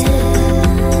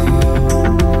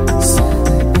nights,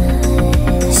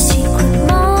 secret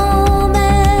moments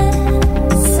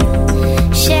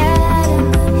shared in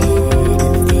the heat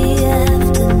of the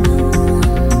afternoon.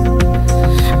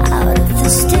 Out of the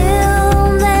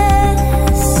stillness,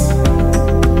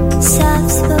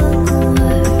 soft-spoken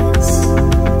words.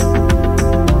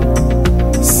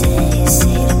 Say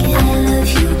it again. I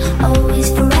love you, always,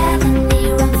 forever,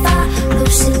 near and far,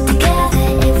 closer together,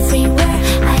 everywhere.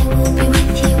 I will be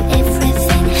with you,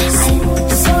 everything. I will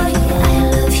do for you. I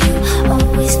love you,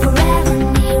 always, forever,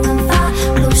 near and far,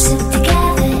 closer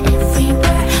together,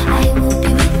 everywhere. I will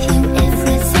be with you,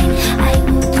 everything. I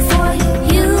will do for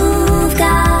you. You've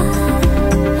got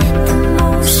the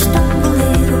most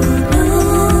unbelievable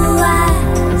blue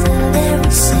eyes I've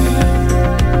ever seen.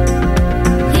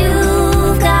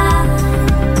 You've got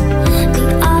me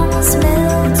almost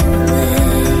melting away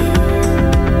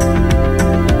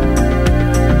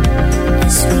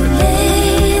as we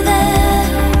lay there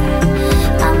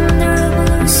under a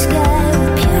blue sky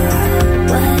with pure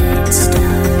white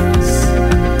stars.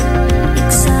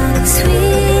 Exotic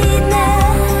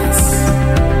sweetness,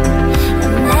 a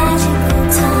magical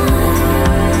time.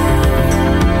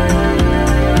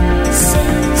 Say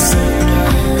again.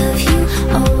 I love you,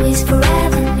 always,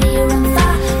 forever, near and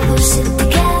far, closer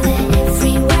together,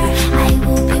 everywhere. I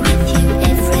will be with you,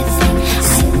 everything.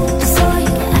 I will do for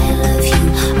you. I love you,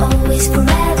 always,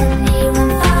 forever, near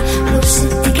and far, closer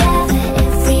together,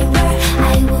 everywhere.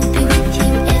 I will be with you,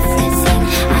 everything.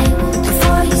 I will do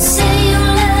for you. Say you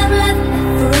love me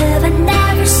forever,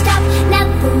 never stop,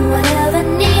 never, whatever,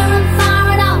 near and far,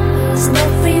 and always, and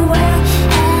everywhere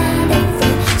and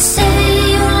ever. Say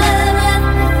you love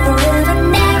me forever,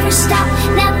 never stop,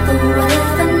 never,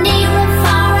 whatever, near and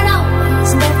far, and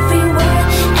always, and everywhere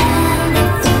and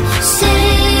ever. Say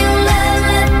you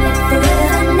love me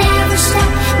forever, never stop,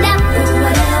 never,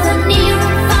 whatever, near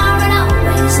and far, and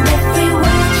always, and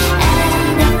everywhere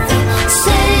and ever.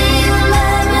 Say you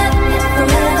love me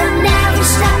forever, never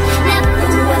stop, never,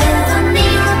 whatever,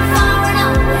 near and far, and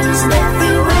always, and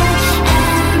everywhere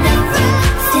and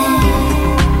everything.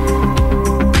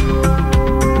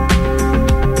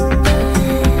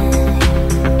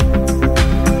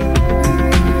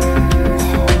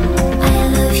 I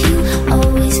love you,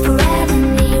 always, forever,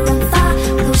 near and far,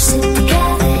 closer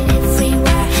together,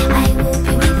 everywhere. I will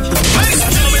be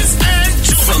with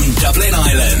you. From Dublin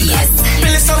Island.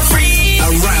 Feeling so free.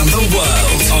 Around the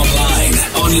world. Online.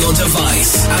 On your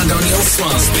device. And on your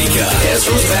smart speaker. Guess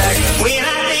who's back? When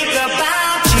I think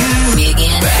about you.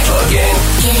 Back again.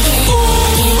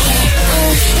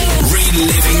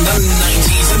 Reliving the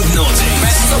 90s and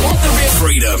noughties. I want the real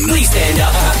Freedom. Please stand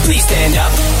up. Please stand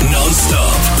up.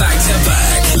 Non-stop. Back to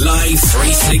back. Live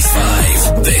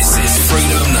 365. This is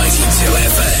Freedom 92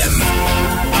 FM.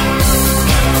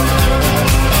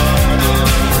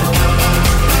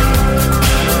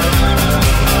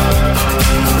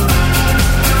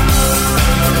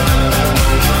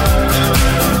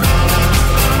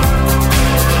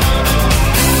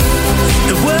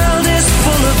 The world is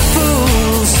full of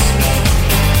fools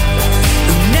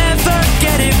who never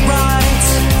get it right.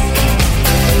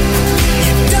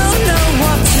 You don't know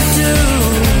what to do,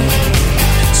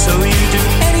 so you do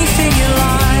anything you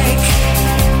like.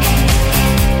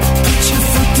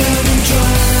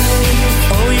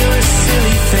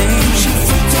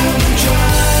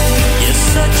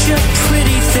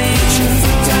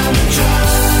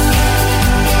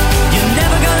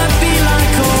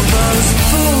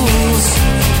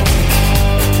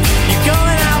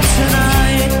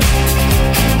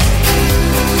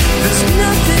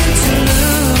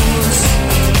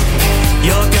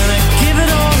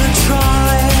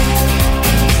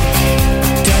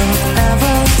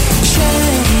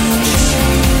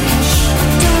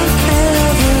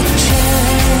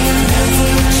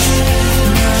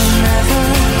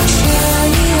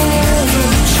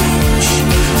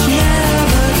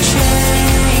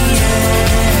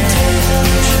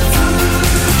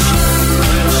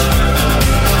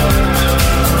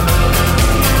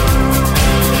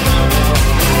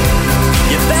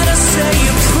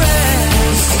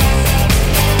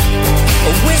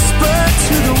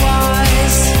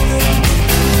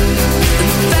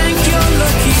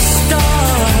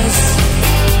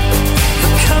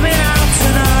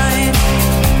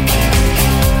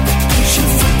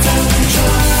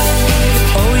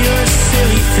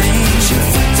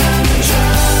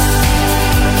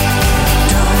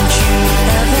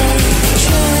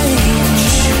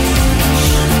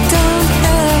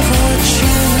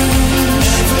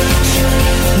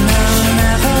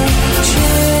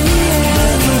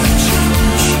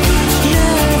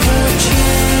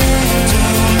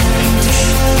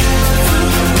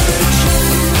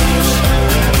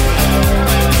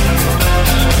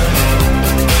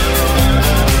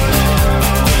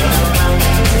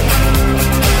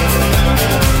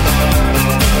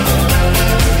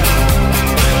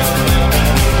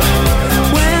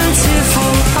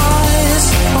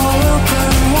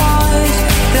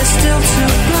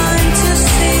 too blind to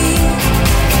see.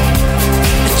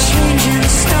 A change in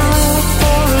style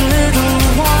for a little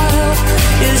while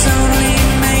is only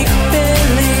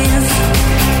make-believe.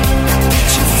 Put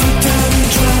your foot down and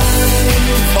drive.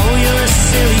 Oh, you're a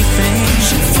silly thing. Put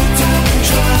your foot down and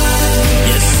drive.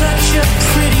 You're such a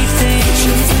pretty thing. Put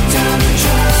your foot down and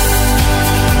drive.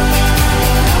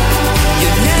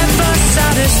 You're never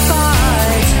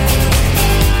satisfied,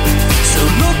 so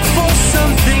look for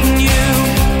something new.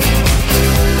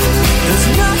 There's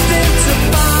nothing to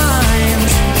find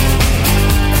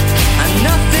and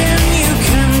nothing you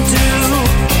can do.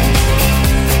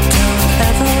 Don't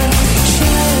ever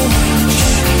change.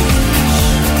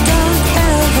 Don't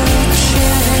ever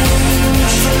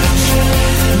change.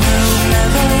 No,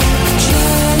 never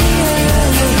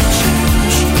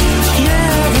change.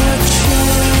 Never change.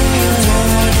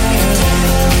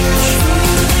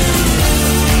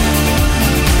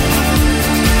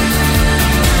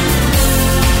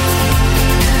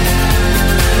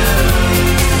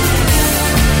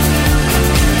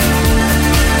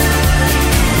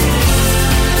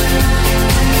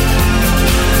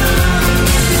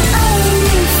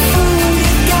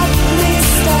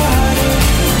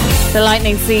 The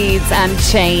Lightning Seeds and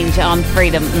Change on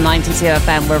Freedom 92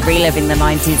 FM. We're reliving the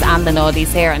 90s and the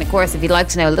noughties here. And of course, if you'd like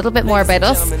to know a little bit more about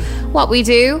us, what we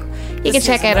do, you can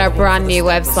check out our brand new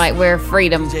website. We're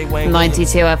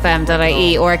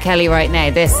freedom92fm.ie or Kelly right now.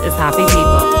 This is Happy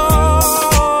People.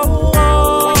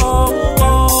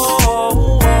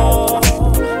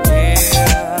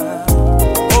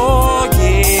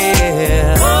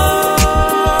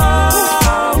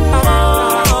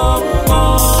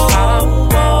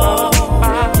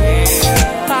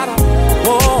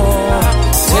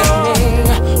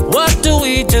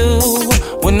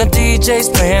 DJ's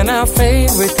playing our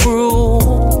favorite groove.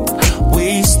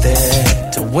 We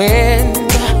stand to win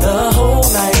the whole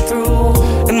night through.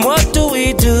 And what do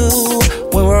we do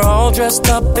when we're all dressed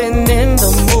up and in the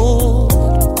mood?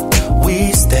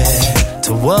 We stand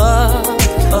to what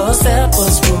a step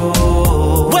was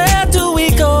through. Where do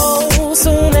we go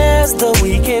soon as the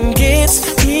weekend gets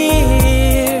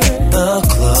here? The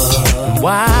club.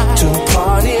 Why? To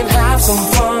party and have some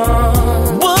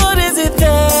fun. What is it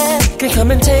that can come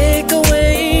and take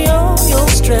away all your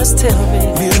stress? Tell me.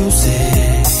 Music.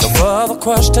 No further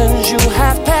questions, you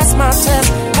have passed my test.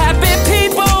 Happy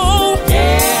people,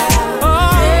 yeah,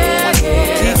 oh yeah,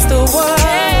 yeah. Keeps the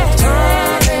world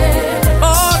turning,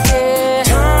 oh yeah,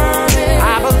 turning. I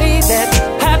believe that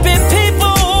happy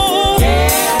people,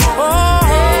 yeah, oh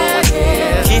yeah,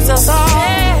 yeah. Keeps us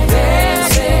all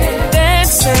dancing,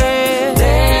 dancing,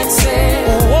 dancing.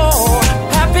 Whoa,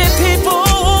 happy people.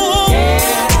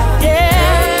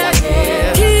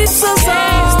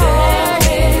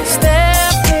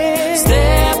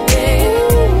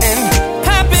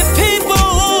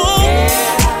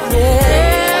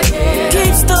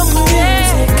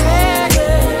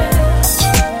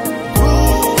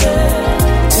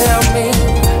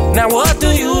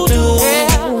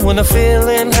 When a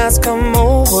feeling has come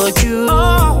over you,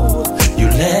 oh, you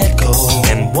let go.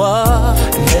 And what?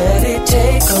 Let it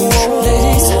take control.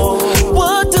 Ladies,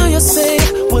 what do you say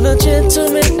when a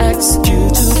gentleman asks you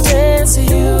to dance?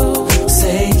 You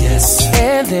say yes,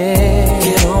 and then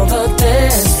get on the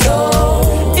dance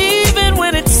floor. Even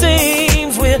when it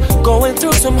seems we're going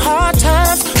through some hard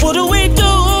times, what do?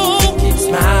 Keep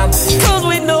smiling, 'cause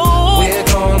we know we're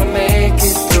gonna make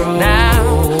it through. Now,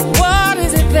 what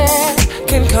is it that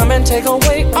can come and take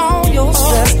away all your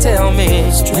stress? Tell me.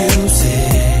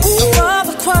 Music. No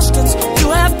other questions, you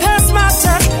have passed my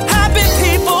test. Happy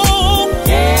people,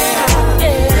 yeah,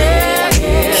 yeah,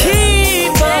 yeah.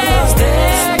 Keep us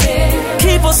stepping,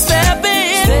 keep us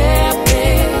stepping,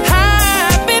 stepping.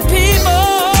 Happy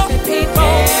people, people,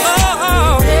 yeah, oh,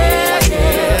 oh, yeah,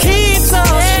 yeah. Keeps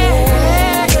us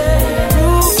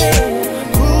moving.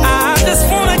 I just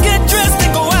wanna get dressed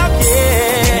and go out,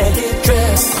 yeah. Get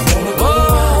dressed, I wanna go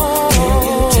out. Can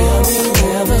you tell me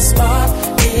where the spot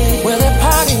is? Where the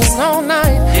party's all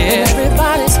night, yeah. And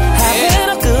everybody's having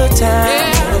a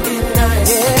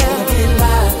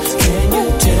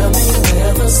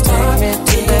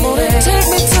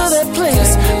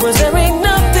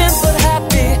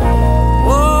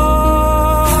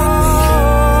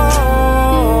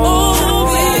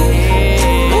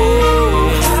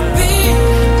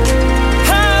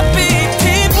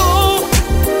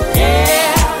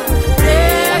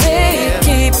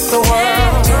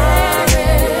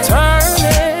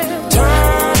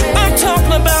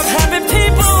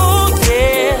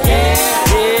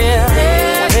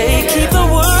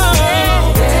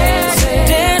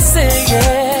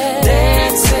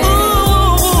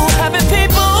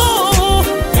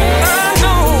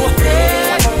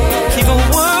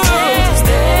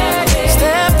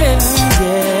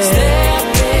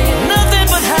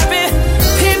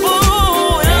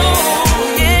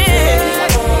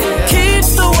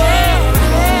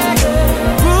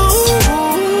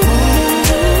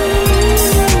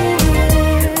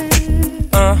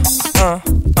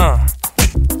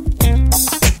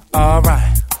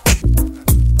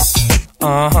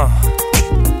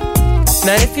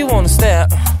Now if you wanna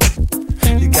step,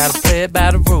 you gotta play it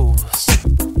by the rules.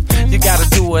 You gotta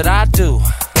do what I do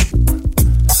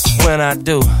when I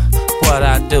do what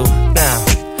I do. Now,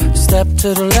 step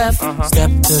to the left, step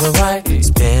to the right,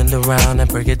 spin around and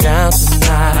break it down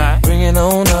tonight. Bring it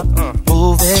on up,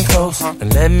 moving close,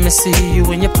 and let me see you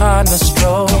and your partner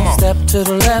stroll. Step to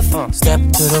the left, step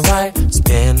to the right,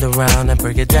 spin around and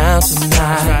break it down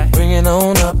tonight. Bring it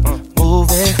on up,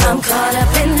 moving close. I'm caught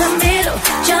up in the middle,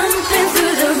 jumping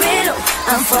through the riddle.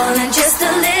 I'm falling just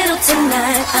a little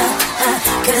tonight,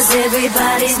 cause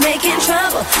everybody's making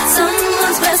trouble.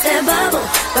 Someone's burst their bubble,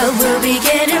 but we'll be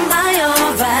getting by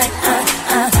alright.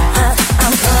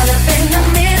 I'm caught up in the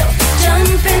middle,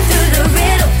 jumping through the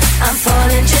riddle. I'm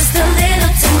falling just a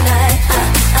little tonight,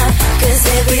 cause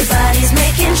everybody's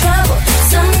making trouble.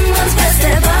 Someone's burst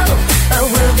their bubble, but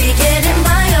we'll be getting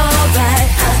by alright.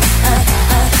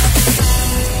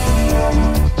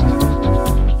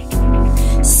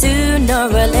 Sooner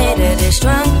or later, this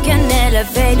drunken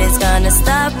elevator's gonna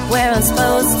stop where I'm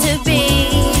supposed to be.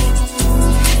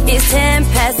 It's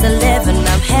 11:10,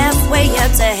 I'm halfway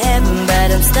up to heaven,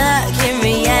 but I'm stuck in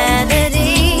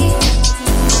reality.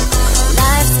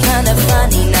 Life's kinda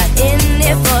funny, not in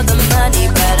it for the money,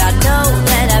 but I know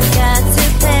that I've got to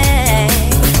pay.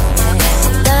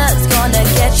 Love's gonna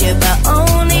get you, but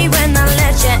only when I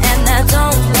let you, and I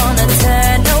don't wanna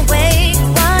turn away.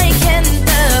 Why can't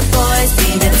the boys be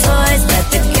the toys that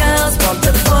the girls want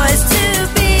the boys to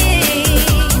be?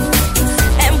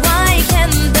 And why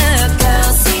can't the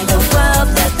girls see the world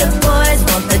that the boys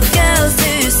want the girls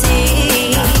to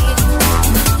see?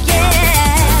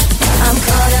 Yeah, I'm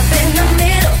caught up in the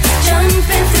middle,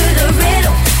 jumping through the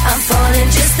riddle. I'm falling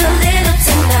just a little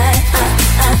tonight,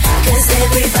 cause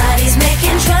everybody's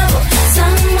making trouble.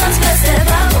 Someone's burst their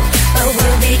bubble, but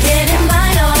we'll be getting by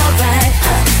alright.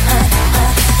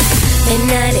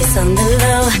 Midnight is on the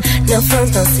low, no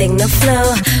phones, no signal flow.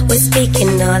 We're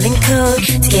speaking all in code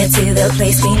to get to the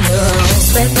place we know.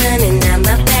 Sweat running down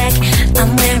my back,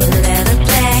 I'm wearing leather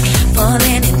black,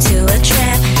 falling into a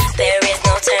trap. There is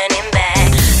no turning back.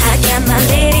 I got my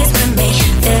ladies with me,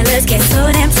 fellas get so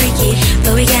damn freaky,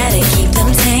 but we gotta keep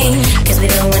them tame, cause we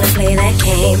don't wanna play that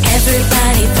game.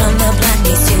 Everybody from the block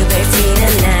needs to party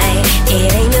tonight.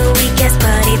 It ain't no weak-ass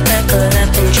party, buckle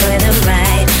up, enjoy the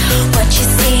ride. What you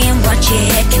see and what you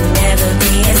hear can never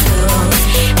be as smooth.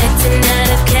 Acting out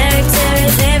of character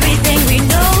is everything we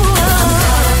know. I'm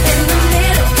caught up in the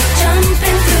middle,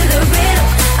 jumping through the riddle.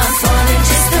 I'm falling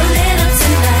just a little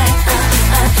tonight,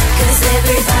 cause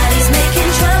everybody's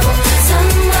making trouble.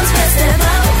 Someone's pressed their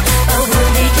bubble, but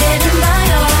we'll be getting by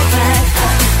alright.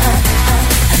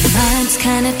 My mind's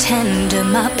kinda tender,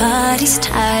 my body's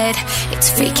tired. It's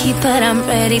freaky, but I'm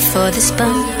ready for this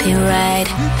bumpy ride.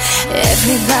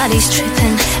 Everybody's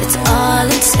tripping, it's all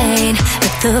insane,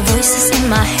 but the voices in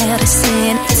my head are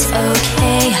saying it's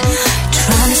okay.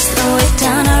 Trying to slow it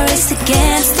down, I race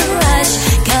against the rush.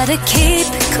 Gotta keep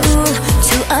it cool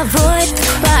to avoid the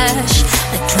crash.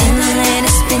 Adrenaline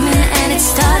is spinning and it's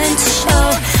starting to show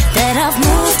that I've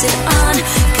moved it on,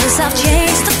 cause I've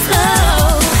changed the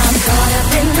flow. I'm caught up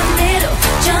in the middle,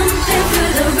 jumping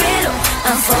through the riddle.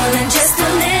 I'm falling just a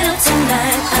little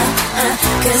tonight,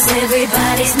 cause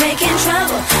everybody's making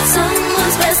trouble.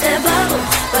 Someone's burst their bubble,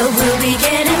 but we'll be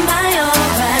getting by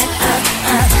alright.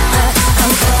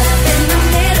 I'm caught up in the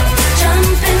middle,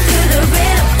 jumping through the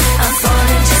riddle. I'm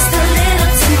falling just a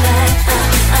little tonight,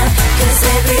 cause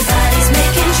everybody's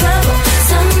making trouble.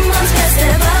 Someone's burst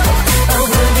their bubble, but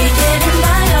we'll be getting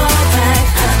by alright.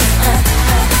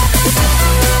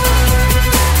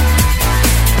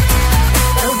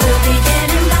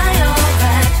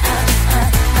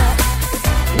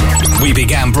 We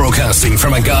began broadcasting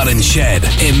from a garden shed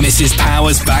in Mrs.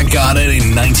 Power's back garden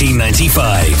in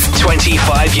 1995.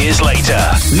 25 years later,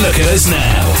 look at us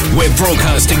now. We're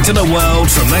broadcasting to the world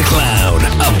from the cloud,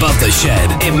 above the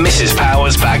shed in Mrs.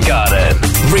 Power's back garden.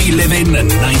 Reliving the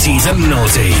 90s and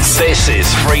noughties. This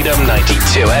is Freedom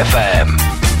 92 FM.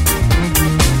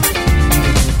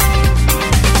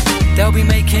 They'll be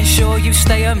making sure you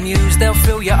stay amused. They'll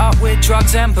fill you up with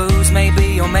drugs and booze. Maybe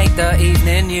you'll make the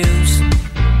evening news.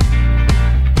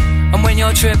 And when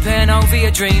you're tripping over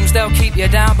your dreams, they'll keep you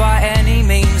down by any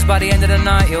means. By the end of the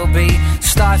night you'll be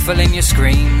stifling your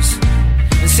screams.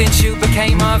 And since you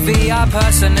became a VR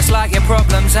person, it's like your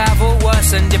problems have all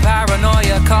worsened. Your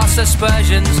paranoia casts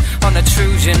aspersions on the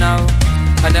truths you know.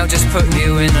 And they'll just put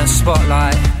you in a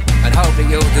spotlight and hope that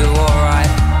you'll do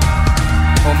alright.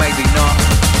 Or maybe not.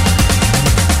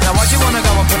 Now why'd you wanna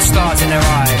go and put stars in their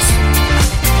eyes?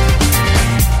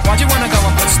 Why'd you wanna go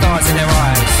and put stars in their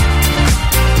eyes?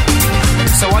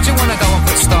 So why'd you wanna go and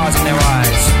put stars in their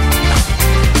eyes?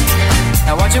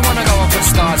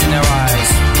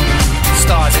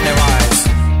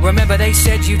 remember they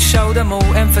said you'd show them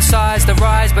all, emphasise the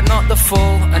rise but not the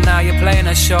fall, and now you're playing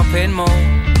a shopping mall.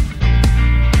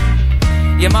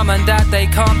 Your mum and dad, they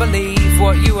can't believe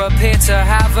what you appear to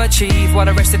have achieved, while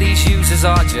the rest of these users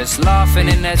are just laughing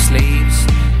in their sleeves.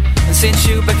 And since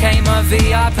you became a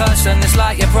VI person, it's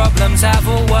like your problems have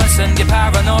all worsened. Your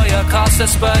paranoia casts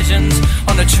aspersions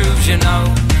on the truths you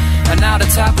know. And now the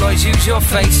tabloids use your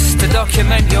face to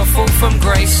document your fall from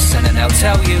grace, and then they'll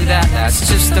tell you that that's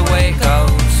just the way it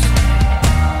goes.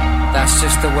 That's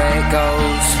just the way it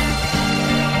goes.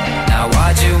 Now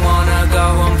why'd you wanna go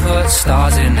and put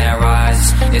stars in their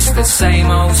eyes? It's the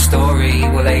same old story,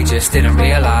 well they just didn't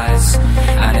realise.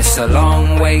 And it's a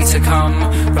long way to come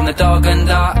from the dog and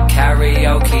duck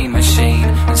karaoke machine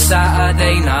and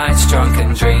Saturday nights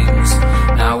drunken dreams.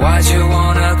 Now why'd you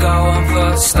wanna go and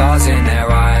put stars in their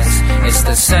eyes? It's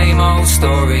the same old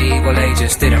story, well they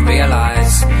just didn't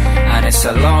realise. And it's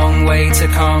a long way to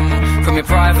come from your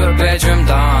private bedroom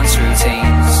dance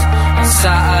routines and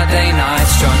Saturday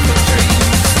nights drunken dreams.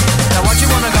 Now why'd you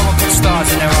wanna go and put stars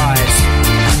in their eyes?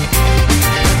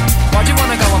 Why'd you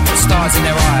wanna go and put stars in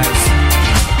their eyes?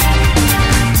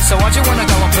 So why'd you wanna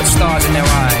go and put stars in their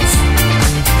eyes?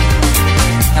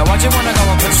 Now why'd you wanna go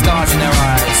and put stars in their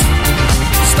eyes?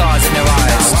 Stars in their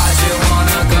eyes. Now why'd you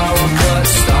wanna go and put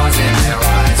stars in their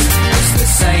eyes? It's the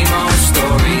same old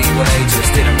story, well they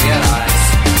just didn't realise.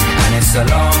 And it's a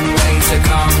long way to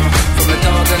come from a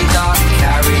dog and duck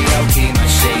karaoke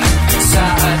machine and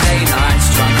Saturday nights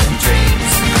drunken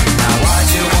dreams. Now why'd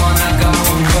you wanna go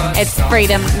and put... It's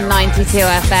Freedom 92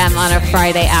 FM on a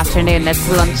Friday afternoon. It's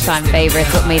Lunchtime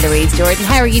Favourites with me, Louise Jordan.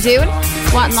 How are you doing?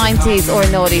 What 90s or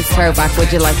noughties throwback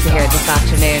would you like to hear this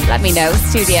afternoon? Let me know.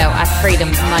 Studio at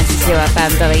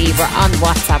freedom92fm.ie. We're on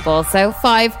WhatsApp also.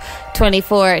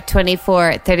 524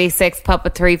 24 36. Pop a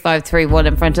 3531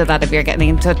 in front of that if you're getting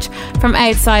in touch from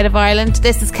outside of Ireland.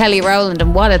 This is Kelly Rowland,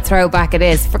 and what a throwback it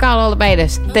is. Forgot all about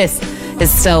it. This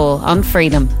is Soul on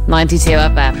Freedom 92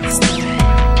 FM.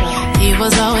 He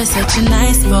was always such a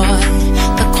nice boy,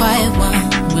 the quiet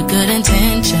one with good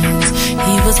intentions.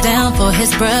 He was down for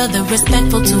his brother,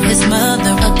 respectful to his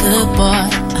mother, a good boy,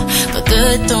 but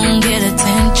good don't get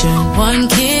attention. One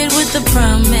kid with a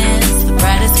promise, the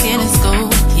brightest kid in school.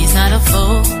 He's not a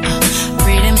fool,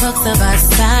 reading books about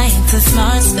science and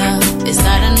smart stuff. It's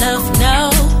not enough, no,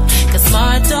 'cause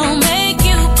smart don't make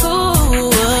you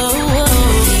cool.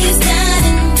 He's not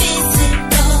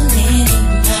invisible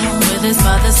anymore, with his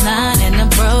father's line and a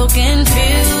broken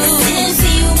fuse. Since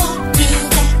he walked through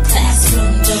that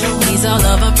classroom door, he's all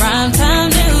over primetime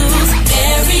news.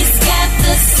 Mary's got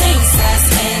the same size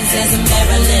hands as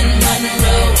Marilyn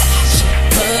Monroe. She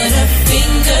put her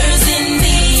fingers in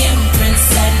the imprints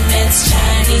that Met's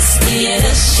Chinese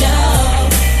theater show.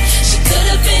 She could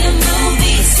have been a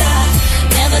movie star,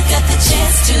 never got the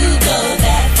chance to go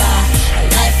that far. Her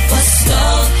life was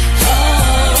stole,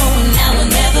 oh, now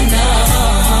we'll never know.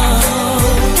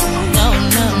 No,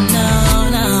 no, no,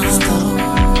 no.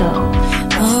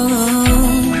 Oh.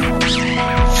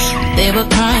 They were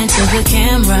crying to the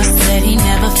camera, said he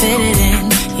never fitted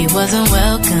in. He wasn't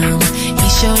welcome. He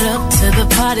showed up to the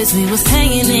parties we was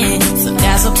hanging in. Some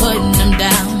guys were putting him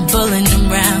down, bullying him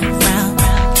round, round,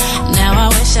 round. Now I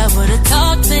wish I would've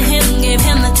talked to him, gave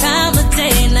him the time of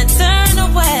day, and I turned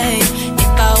away.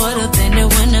 If I would've been the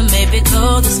winner, maybe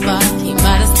go the spot. He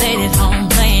might've stayed at home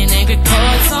playing angry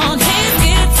chords on his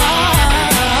guitar.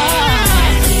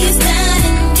 He's not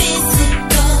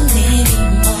invisible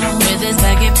anymore, with his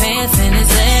baggy pants and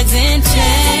his legs in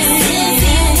chains.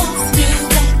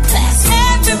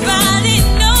 Everybody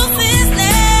knows his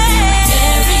name.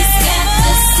 Mary's got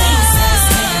the same size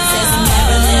hands as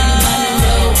Marilyn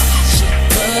Monroe. She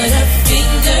put her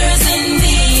fingers in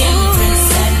the imprints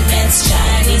that Met's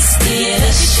Chinese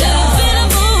theater show.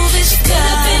 She could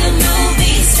have been a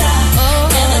movie star,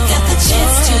 never got the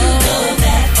chance to go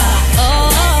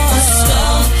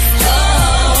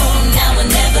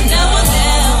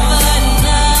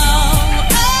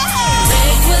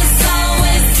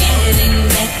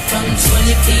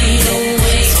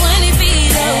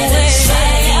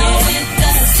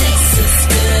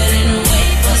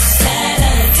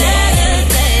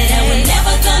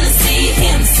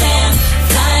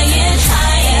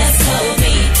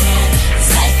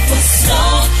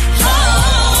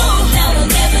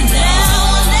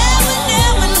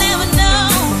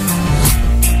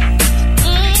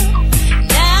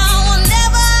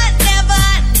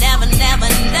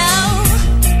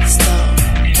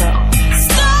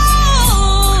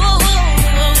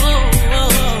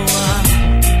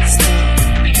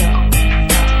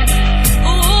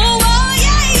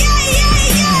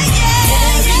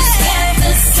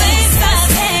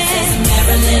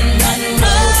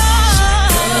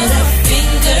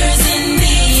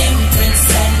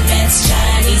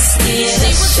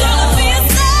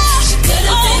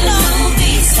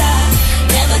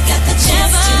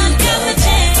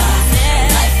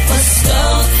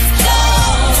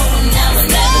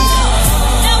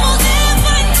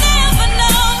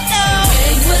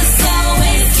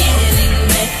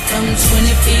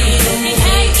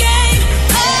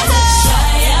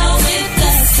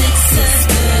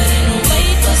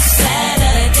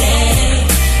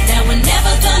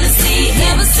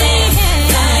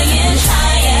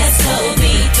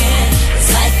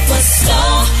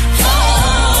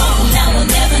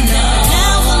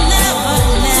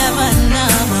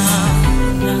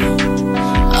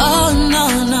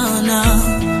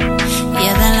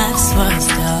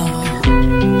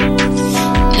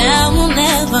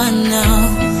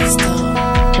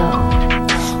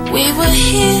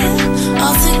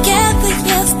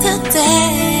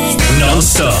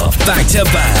Non-stop,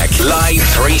 back-to-back, live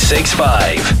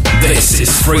 365. This is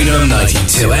Freedom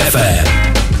 92 FM.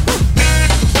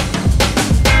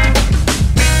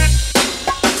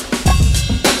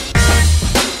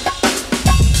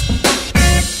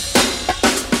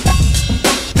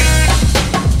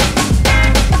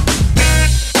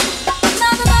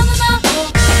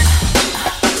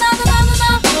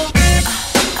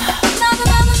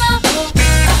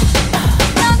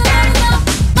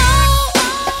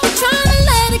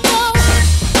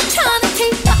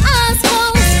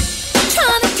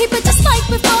 Keep it just like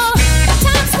before.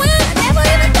 Times when I never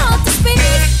even thought to speak.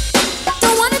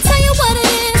 Don't wanna tell you what it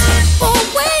is, but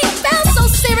wait, it felt so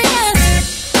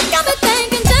serious. Got me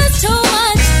thinking just too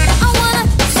much. I wanna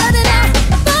shut it out,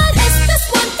 but it's this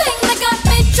one thing that got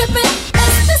me tripping.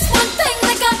 It's this one thing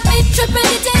that got me tripping.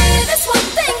 You did this one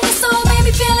thing, you so made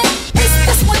me feel it. It's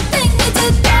this one thing you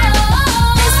did.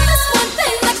 It's this one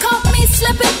thing that caught me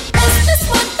slipping. It's this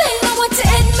one thing I want to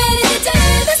admit it. You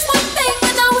did this one thing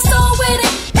and I was so with it.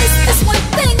 This one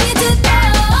thing you did.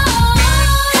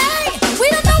 Hey, we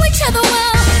don't know each other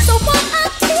well, so why I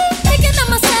keep thinking of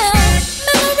myself.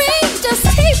 Memories just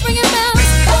keep ringing bells.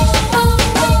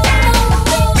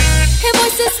 Hear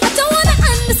voices I don't wanna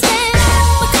understand.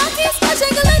 My car keys are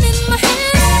jingling in my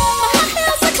hand. My high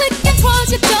heels are clicking towards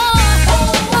your door.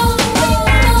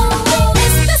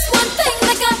 It's this one thing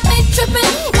that got me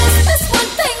tripping. It's this one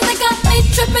thing that got me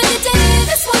tripping. You did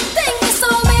this one thing, you so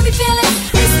made me feel it.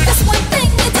 It's this one thing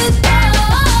you did.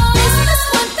 It's this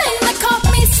one thing that caught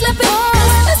me slipping.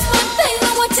 It's this one thing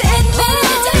I want to admit it.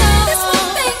 You did this one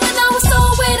thing and I was so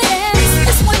with it. It's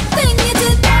this one thing you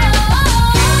did.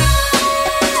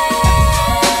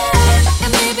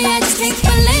 And maybe I just can't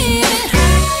believe it.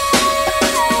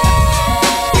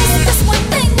 It's this one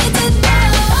thing you did.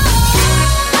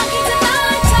 I can't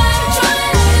deny time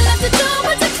trying to let the door,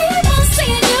 but to keep on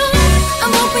seeing you.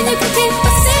 I'm hoping you can keep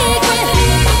a secret.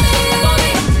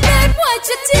 Babe, what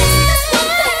you did. This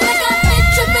one thing that got me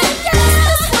tripping.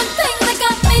 This one thing that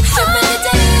got me tripping. You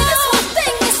did this one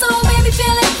thing, you so made me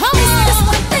feel it. It's this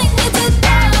one thing you did.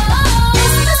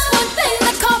 It's this one thing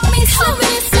that caught me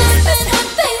slipping. It's this one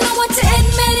thing I want to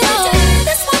admit it. You did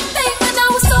this one thing and I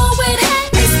was so with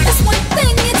it. It's this one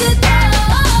thing you did.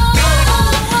 I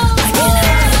can't help it.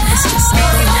 It's just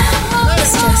something.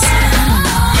 It's just, I don't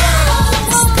know.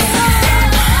 This thing.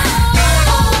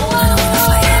 I don't wanna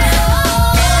fight it.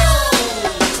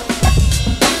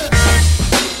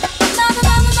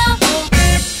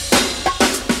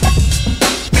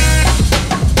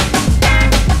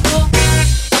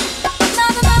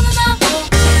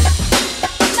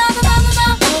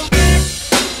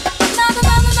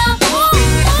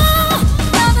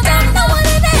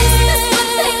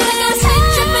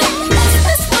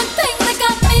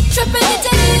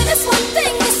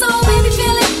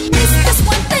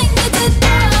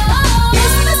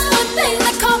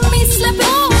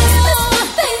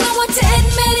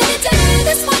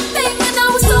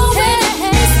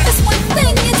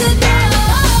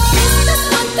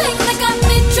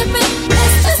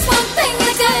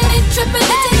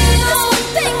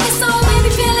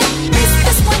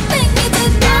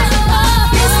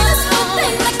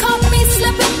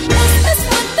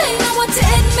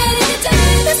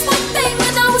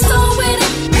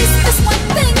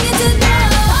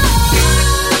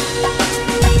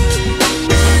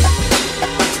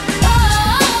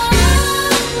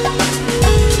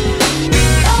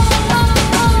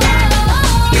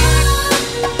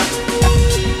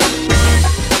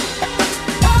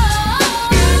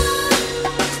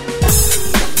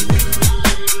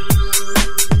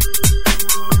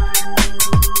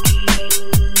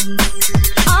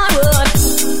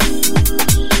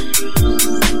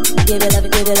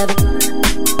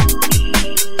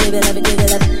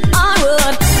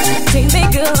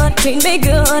 Treat me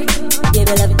good, give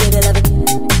it love it, give it love it.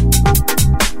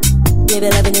 Give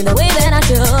it love it in the way that I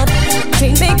should.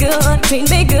 Treat me good,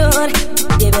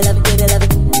 give it love it, give it love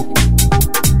it.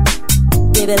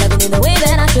 Give it love it in the way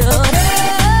that I should.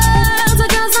 Girls are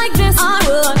girls like this, I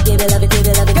would. Give it love it, give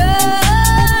it love it.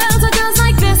 Girls are girls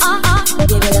like this,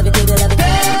 give it love it, give it love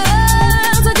it.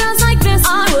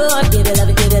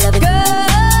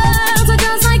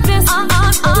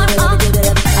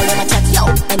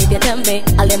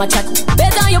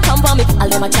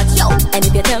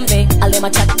 let my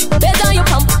chat. Better you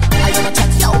come, I'll let my chat,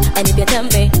 yo. And if you tell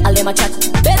me, I'll let my chat.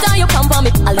 Better you come for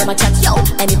me, I'll let my chat, yo.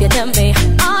 And if you tell me,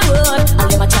 I would, I'll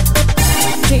let my chat.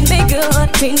 Treat me good,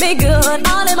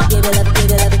 I'll let my give it love,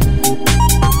 give it love.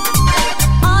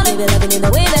 I'll give it loving in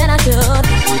the way that I should.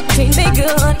 Treat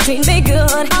me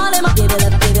good, I'll let my give it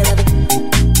love, give it love.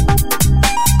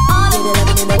 I'll give it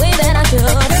loving in the way that I should.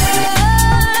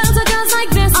 Girls are just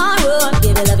like this, I would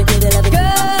give it love, give it love.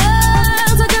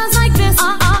 Girls are just like this,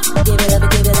 give it love,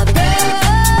 give it love.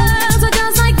 Girls are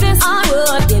just like this, I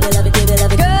would give it love, give it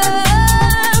love.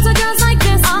 Girls are just like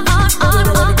this, give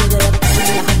it love, give it love. Give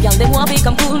me a hot girl, they want me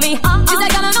come cool me. Is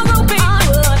that girl no groupie? I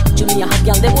would. Give me a hot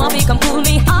girl, they want me come cool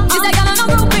me. Is that girl no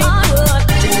groupie? I would.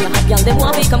 Give me a hot girl, they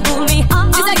want me come cool me.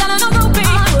 Is that girl no groupie?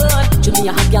 I would. Give me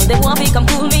a hot girl, they want me come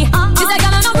cool me. Is that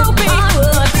girl no groupie? I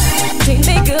would.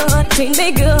 Treat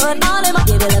me good, all in my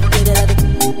give it love, give it love.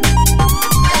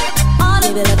 All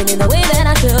give it loving in the way that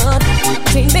I should.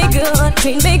 Treat me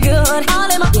good,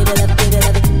 all in my give it love, give it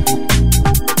love.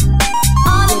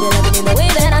 All give it loving in the way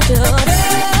that I should.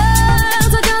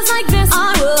 Girls are just like this, I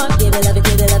would give it love,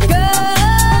 give it love.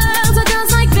 Girls are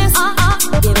just like this,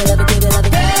 give it love, give it love.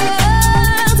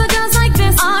 Girls are just like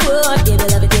this, I would give it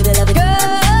love, give it love.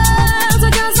 Girls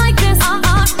are just like this,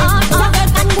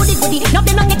 Now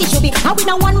them not get it should be. How we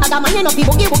don't want bag of man enough be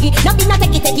boogie boogie. Now be not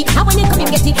take it. How when him come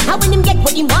him get it. How when him get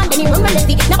what he want then he run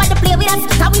relentlessly. Nobody play with us.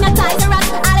 How we not ties or us.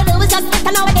 All I do is just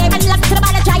turn over there and look to the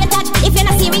ball and try and touch. If you're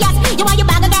not serious, you want your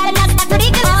bag of girl and that's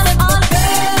ridiculous. All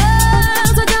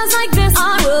girls are just like this.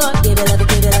 I would give it love,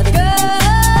 give it love.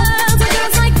 Girls are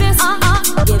just like this.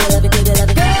 Give it love, give it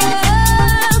love.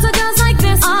 Girls are just like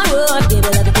this. I would give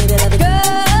it love, give it love.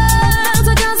 Girls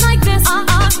are just like this.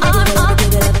 Give it love,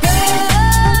 give it love.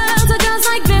 Girls are just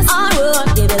like this. I would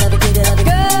give it love, give it love.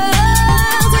 Girls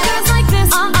are just like this.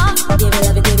 Give it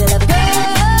love, give it love.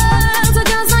 Girls are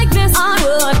just like this. I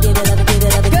would give it love, give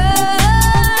it love.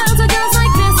 Girls are just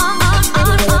like this. Give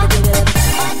it love, give it love.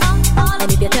 And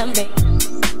if you tell me,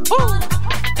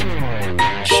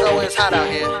 sure is hot out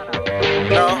here.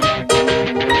 No,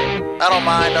 I don't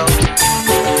mind though.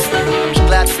 I'm just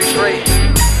glad to be free. You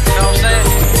know what I'm saying?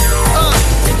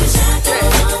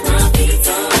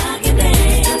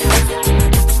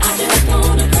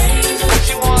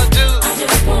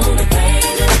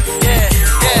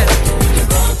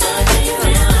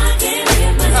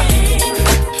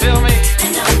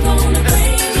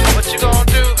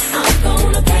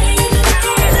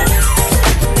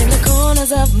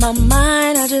 my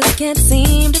mind, I just can't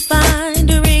seem to find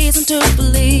a reason to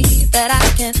believe that I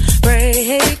can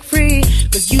break free.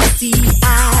 Cause you see,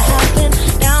 I have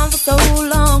been down for so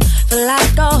long, feel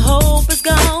like all hope is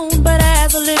gone. But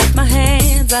as I lift my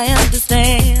hands, I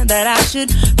understand that I should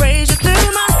praise you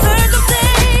through my circumstance.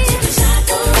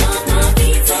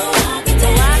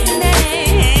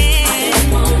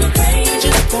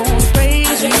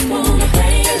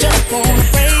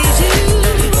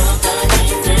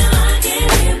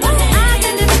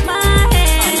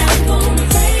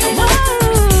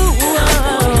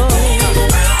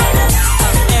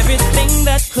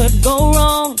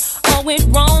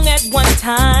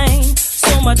 Time.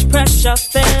 So much pressure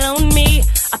fell on me.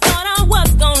 I thought I was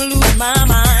gonna lose my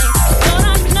mind. But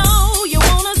I know you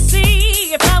wanna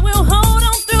see if I will hold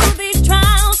on through these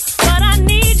trials. But I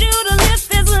need you to lift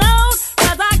this load,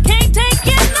 cause I can't take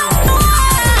it no more.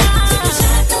 Take the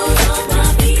shackles off my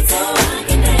feet so I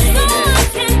can dance. So I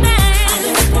can dance. I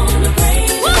just wanna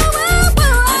praise you.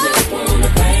 I just wanna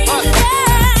praise you.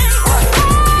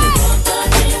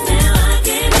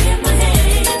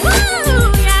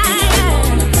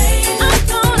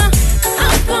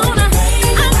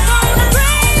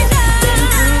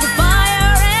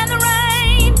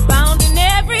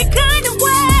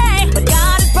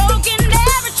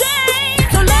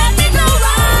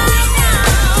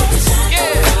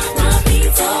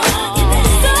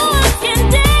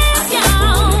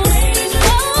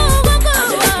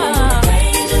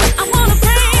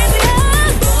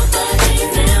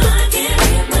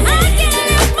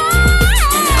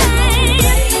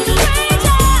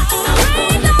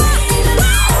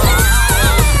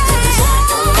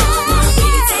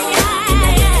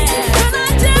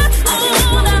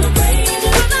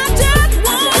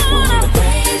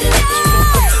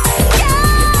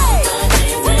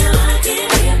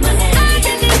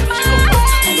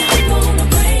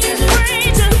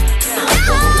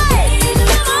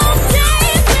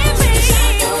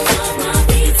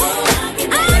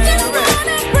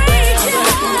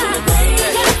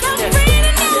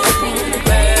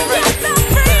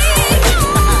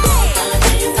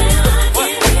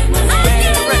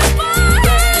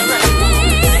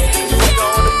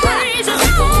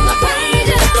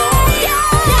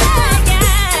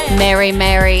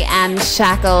 Mary and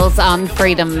Shackles on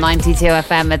Freedom 92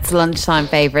 FM. It's Lunchtime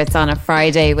Favourites on a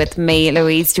Friday with me,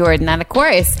 Louise Jordan. And of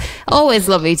course, always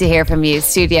lovely to hear from you.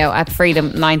 Studio at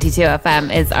Freedom 92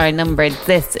 FM is our number.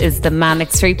 This is the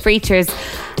Manic Street Preachers,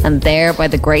 and they're by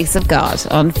the grace of God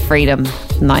on Freedom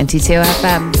 92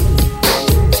 FM.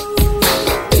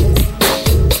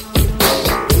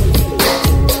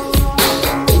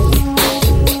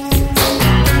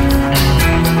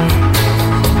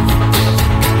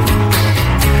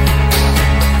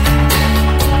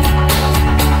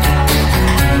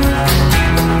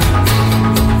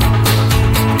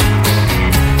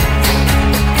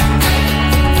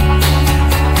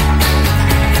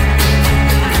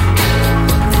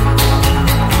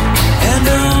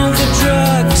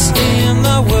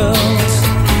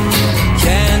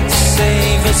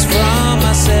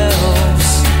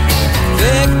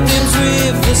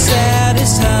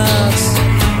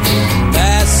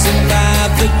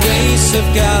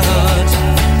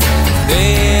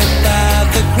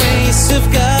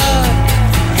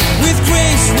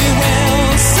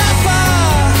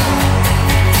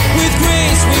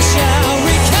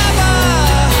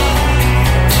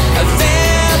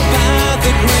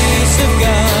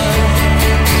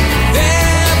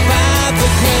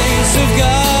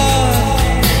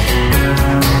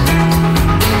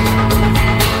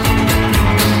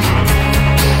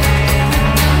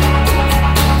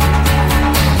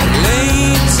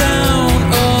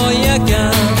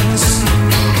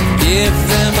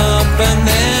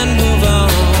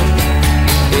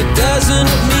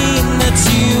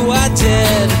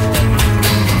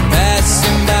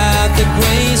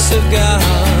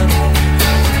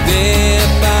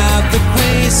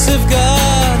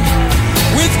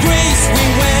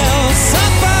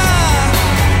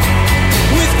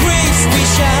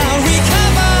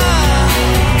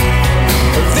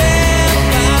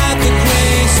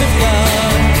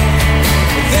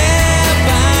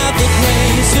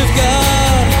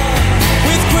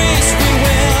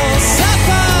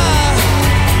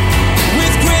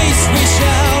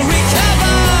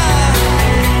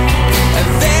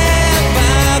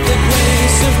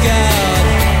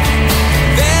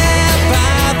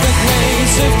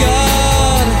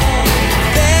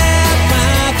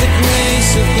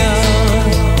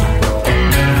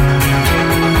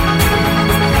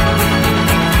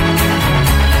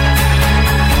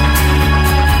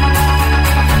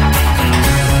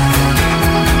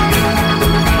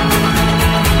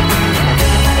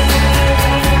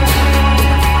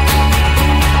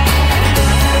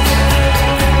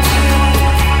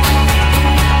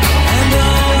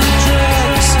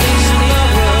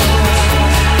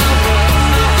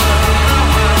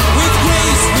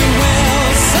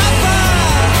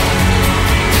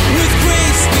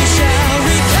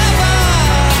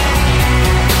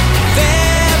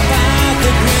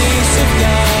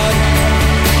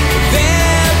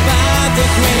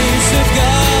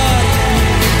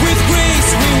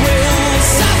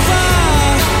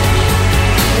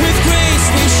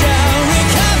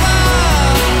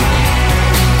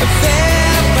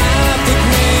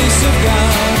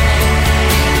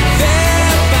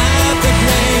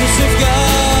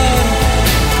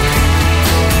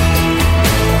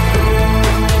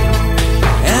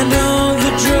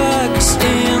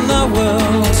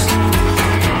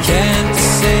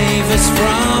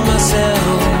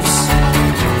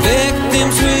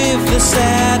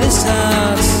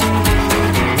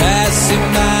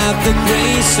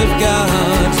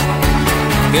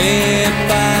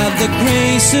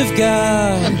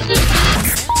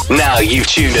 Now you've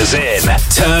tuned us in.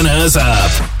 Turn us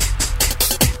up.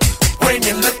 When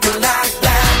you look like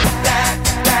that,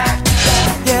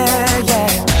 yeah.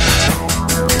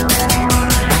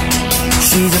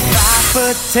 She's a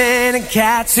 5'10" and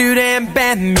catsuit and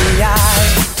bend me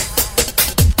eye.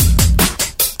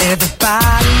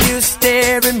 Everybody you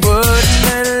staring wouldn't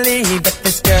believe that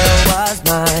this girl was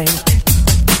mine.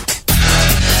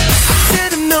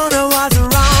 Should've known I was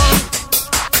wrong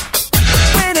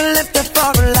when I left her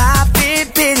for a life in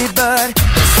pity, but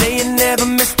they say you never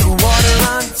miss the water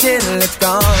until it's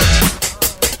gone.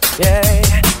 Yeah,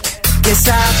 guess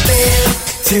I failed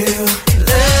to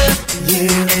love you,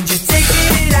 and you're taking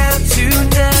it out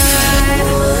tonight.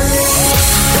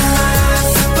 Am I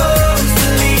supposed to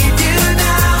leave you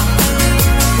now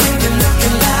when you're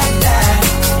looking like that?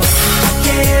 I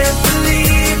can't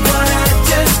believe what I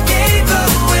just gave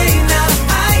away. Now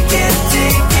I can't take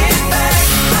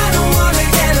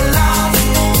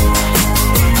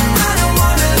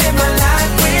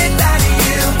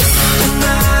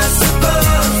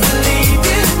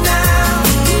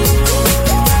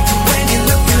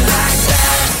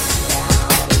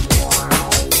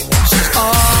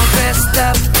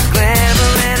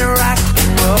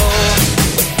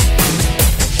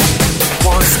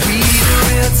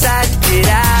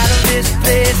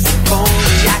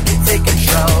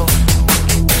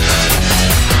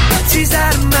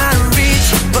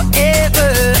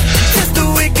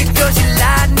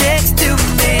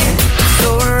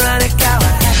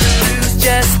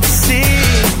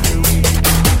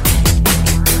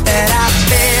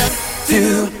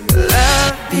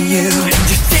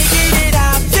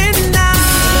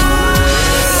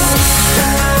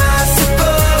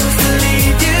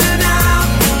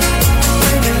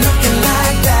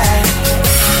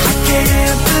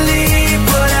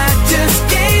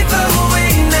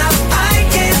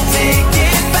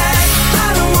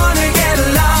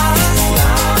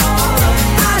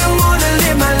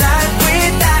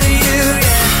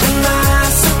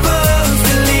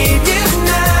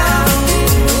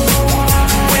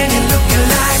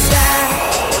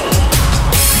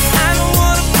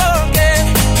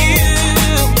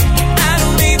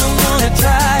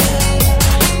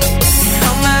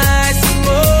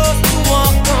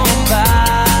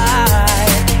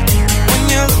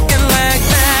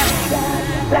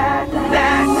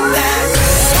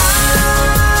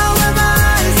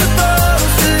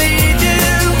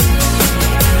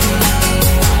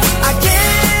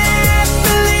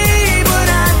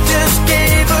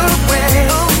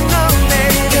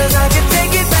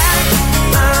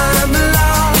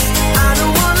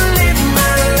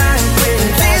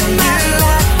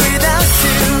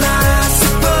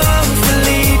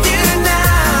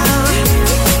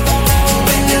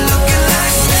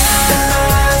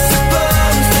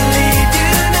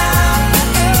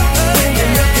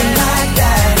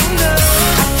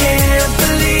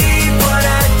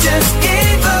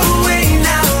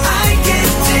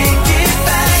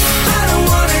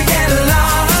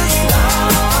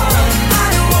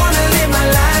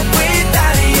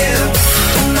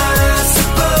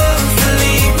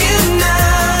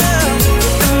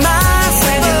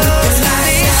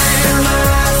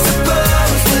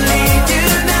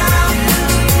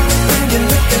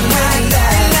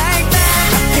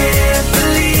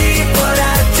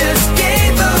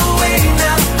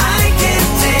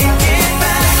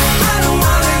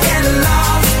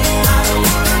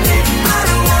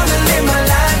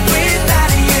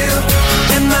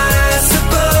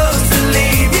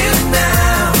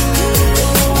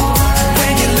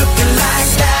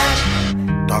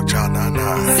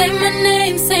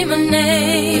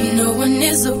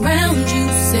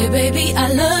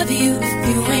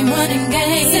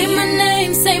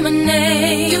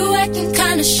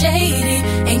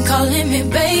calling me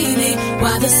baby.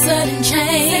 Why the sudden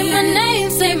change? Say my name,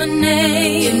 say my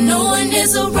name. If no one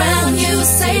is around you,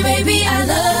 say baby I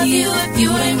love you. If you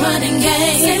ain't running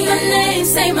game, say my name,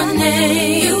 say my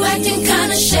name. You acting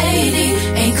kinda shady,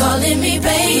 ain't calling me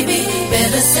baby.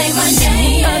 Better say my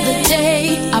name. The other day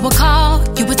I would call,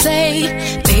 you would say,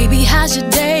 baby how's your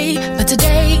day? But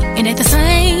today it ain't the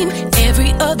same.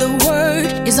 Every other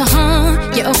word is a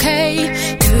yeah, okay.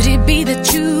 Could it be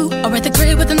that you are at the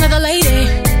crib with another lady?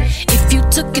 If you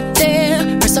took it there,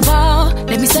 first of all,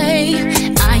 let me say,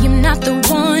 I am not the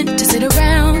one to sit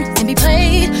around and be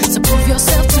played. So prove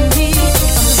yourself to me.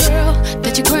 If I'm the girl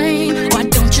that you claim, why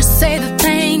don't you say the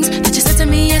things that you said to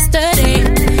me yesterday?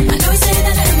 I know you say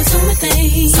that I am assuming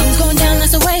things. Something's going down,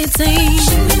 that's the way it seems.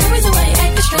 Shouldn't know the way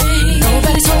acting strange.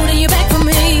 Nobody's holding you back from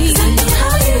me. 'Cause I know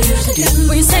how you used to do.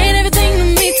 When you're saying everything to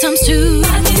me times two.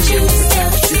 I need you to tell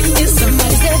the truth. If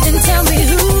somebody said, then tell me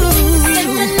who. Say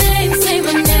my name, say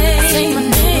my name. Say my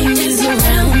name is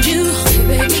around you. Say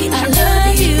baby I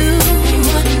love you.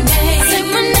 Say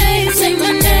my name, say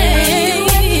my name.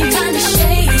 Kinda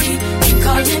shady, ain't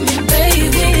calling me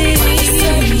baby.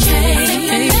 Say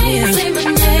my name, say my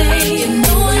name. If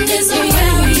no one is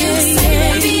around you, say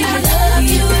baby I love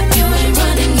you. If you ain't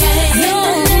running game, say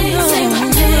my name, say my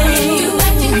name. You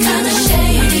acting kinda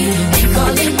shady, ain't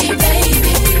calling me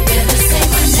baby. Better say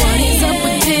my name. What is up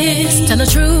with this? Tell the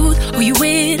truth, who you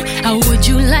with? How would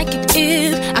you like it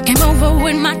if I came over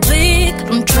with my clique?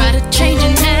 Don't try to change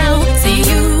it now. See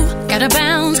you gotta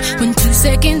bounce when 2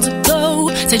 seconds ago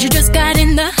said you just got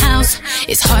in the house.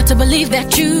 It's hard to believe that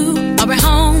you are at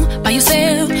home by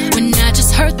yourself when I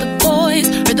just heard the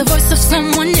voice of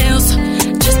someone else.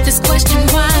 Just this question,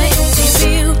 why do you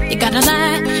feel you gotta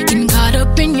lie? Getting caught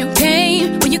up in your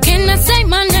game when you cannot say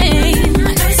my name.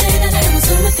 I know you say that I'm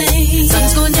assuming things.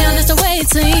 Something's going down, that's the way it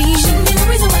seems. Shouldn't be no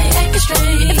reason why you acting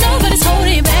strange. If nobody's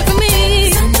holding you back from me,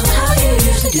 'cause I know how you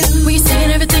used to do. When you're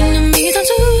saying everything to me times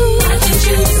two. I need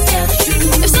you to tell the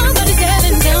truth. If somebody's there,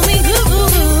 then tell me who.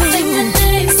 Say my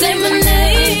name, say my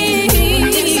name.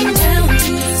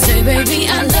 Say baby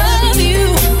I love you.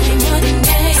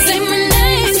 Say my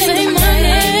name, say my name.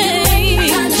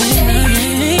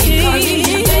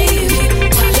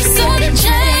 Sudden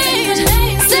change,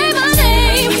 say my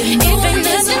name. If it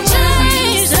doesn't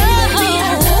change, oh,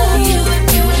 I love you.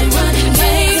 You ain't running,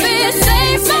 baby.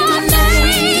 Say my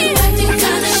name. Acting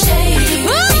kinda shady.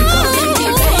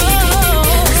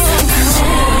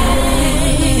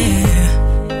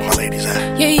 My ladies,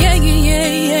 yeah, yeah, yeah, yeah,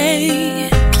 yeah.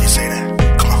 Can you say that?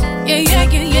 Come on. Yeah, yeah,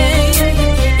 yeah, yeah,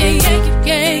 yeah, yeah,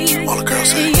 yeah, yeah. All the girls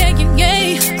say yeah, yeah, yeah,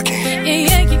 yeah. Again. Yeah,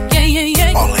 yeah, yeah, yeah,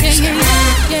 yeah. All ladies say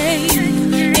yeah, yeah,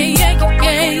 yeah,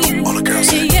 yeah. All the girls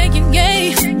say yeah, yeah, yeah,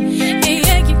 yeah,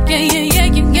 yeah, yeah,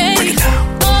 yeah, yeah. Break it down.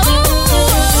 Oh.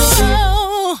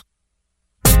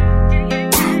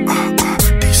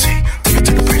 DC, take it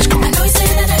to the bridge, come I on. know you say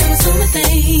that I'm assuming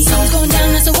things. Something's going down,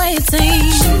 that's the way it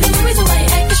seems. Shouldn't be no reason why you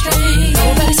acting strange.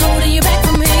 Nobody's holding you back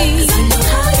from me. 'Cause I know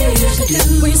how you used to do.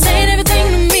 When you're saying everything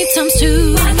to me times two.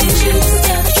 I need you to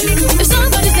tell the truth. If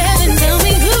somebody's there, then tell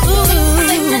me who.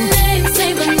 Say my name, say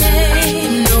my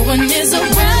name. No one is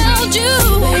around you.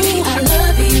 Baby, I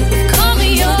love you. Call me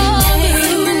yours.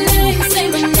 Say my name, say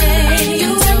my name. You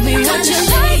tell me what you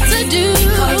like to do.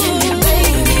 Calling me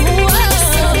baby.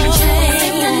 Sudden change.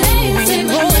 Say my name, say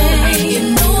my name. If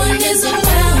no one is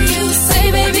around you, say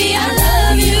baby I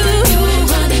love you. You ain't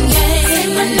running game. Say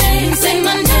my name, say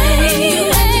my name. You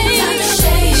acting kinda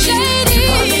shady.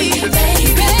 Calling me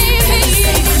baby.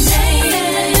 Say my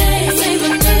name, say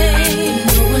my name. If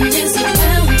no one is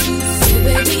around you, say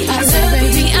baby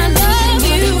I love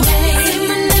you. Say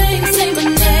my name, say my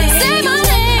name. Say my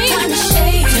name. Kinda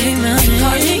shady.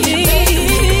 Calling me baby.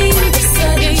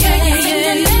 Sudden change.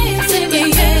 Say my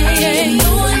name. If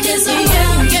no one is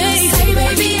around you, say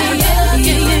baby I love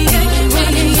you. You ain't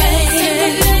running game. Say my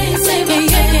name, say my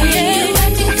name. You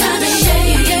acting kinda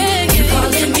shady.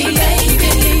 Calling me baby.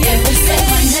 Ever say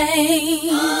my name.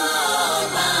 All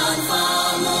bound for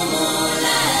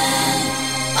moonlight.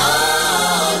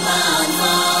 All bound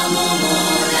for moonlight.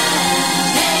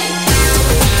 Hey.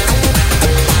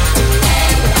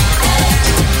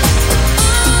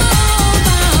 All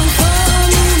bound for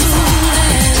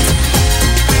moonlight.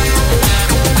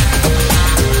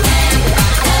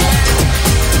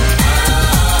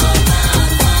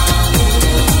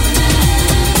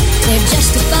 They're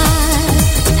justified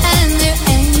and they're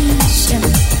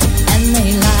ancient and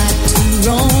they like to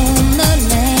roam the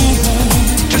land.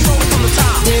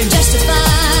 They're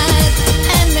justified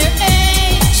and they're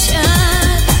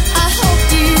ancient. I hope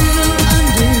you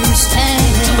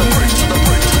understand.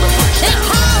 They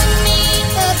call me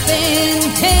up in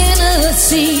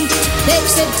Tennessee. They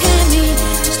said, Tammy,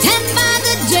 stand by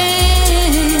the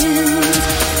jams.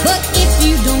 But if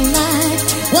you don't like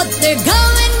what they're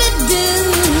going to do,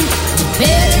 you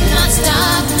better not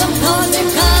stop them 'cause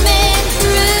they're coming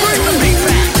through. Bring the beat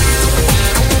back.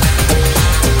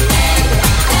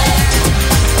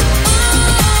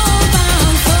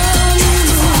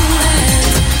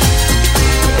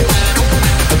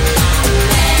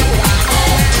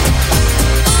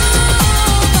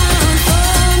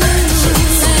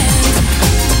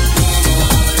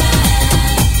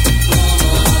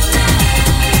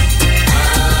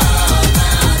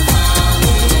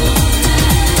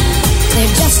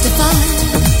 They're justified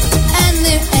and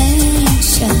they're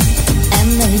ancient and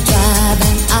they drive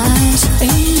an ice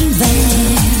cream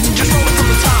van.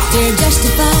 They're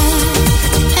justified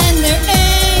and they're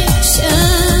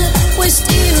ancient. We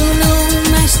still no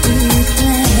master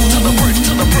plan.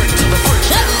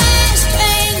 The last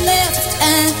train left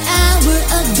an hour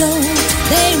ago.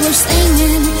 They were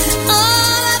singing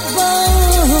all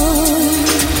aboard,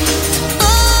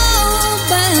 all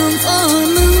bound for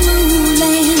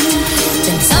Moonland.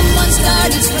 Then someone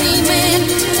started screaming,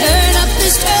 turn up the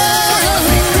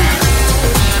strobe.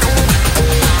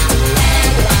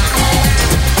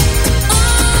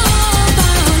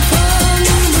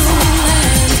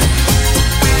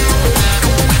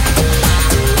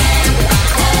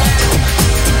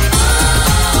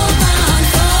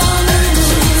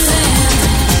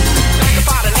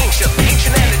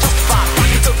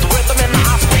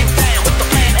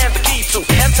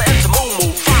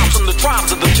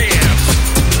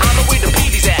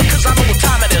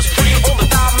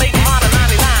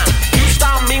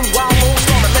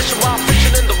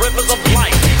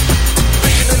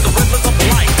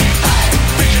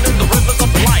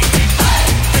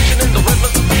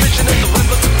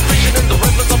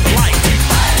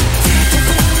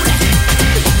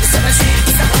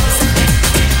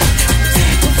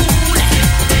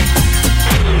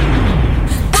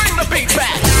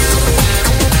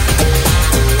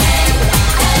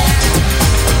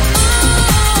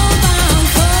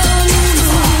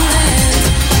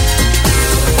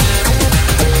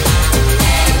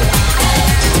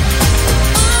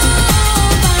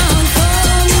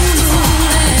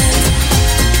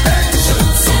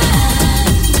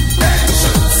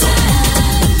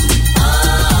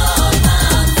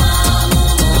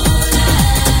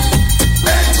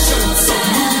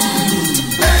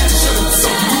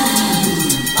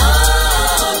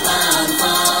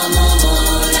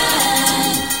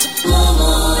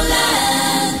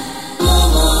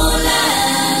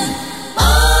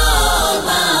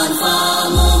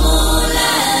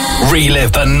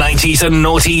 Relive the 90s and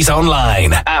noughties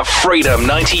online at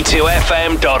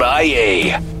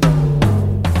freedom92fm.ie.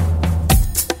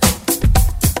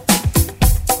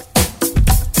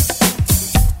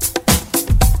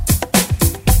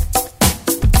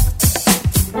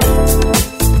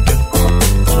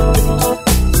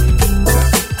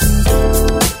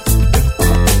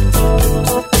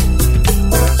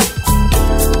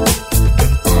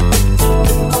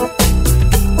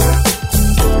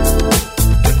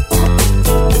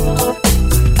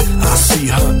 I see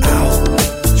her out,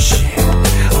 shit,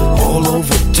 all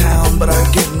over town.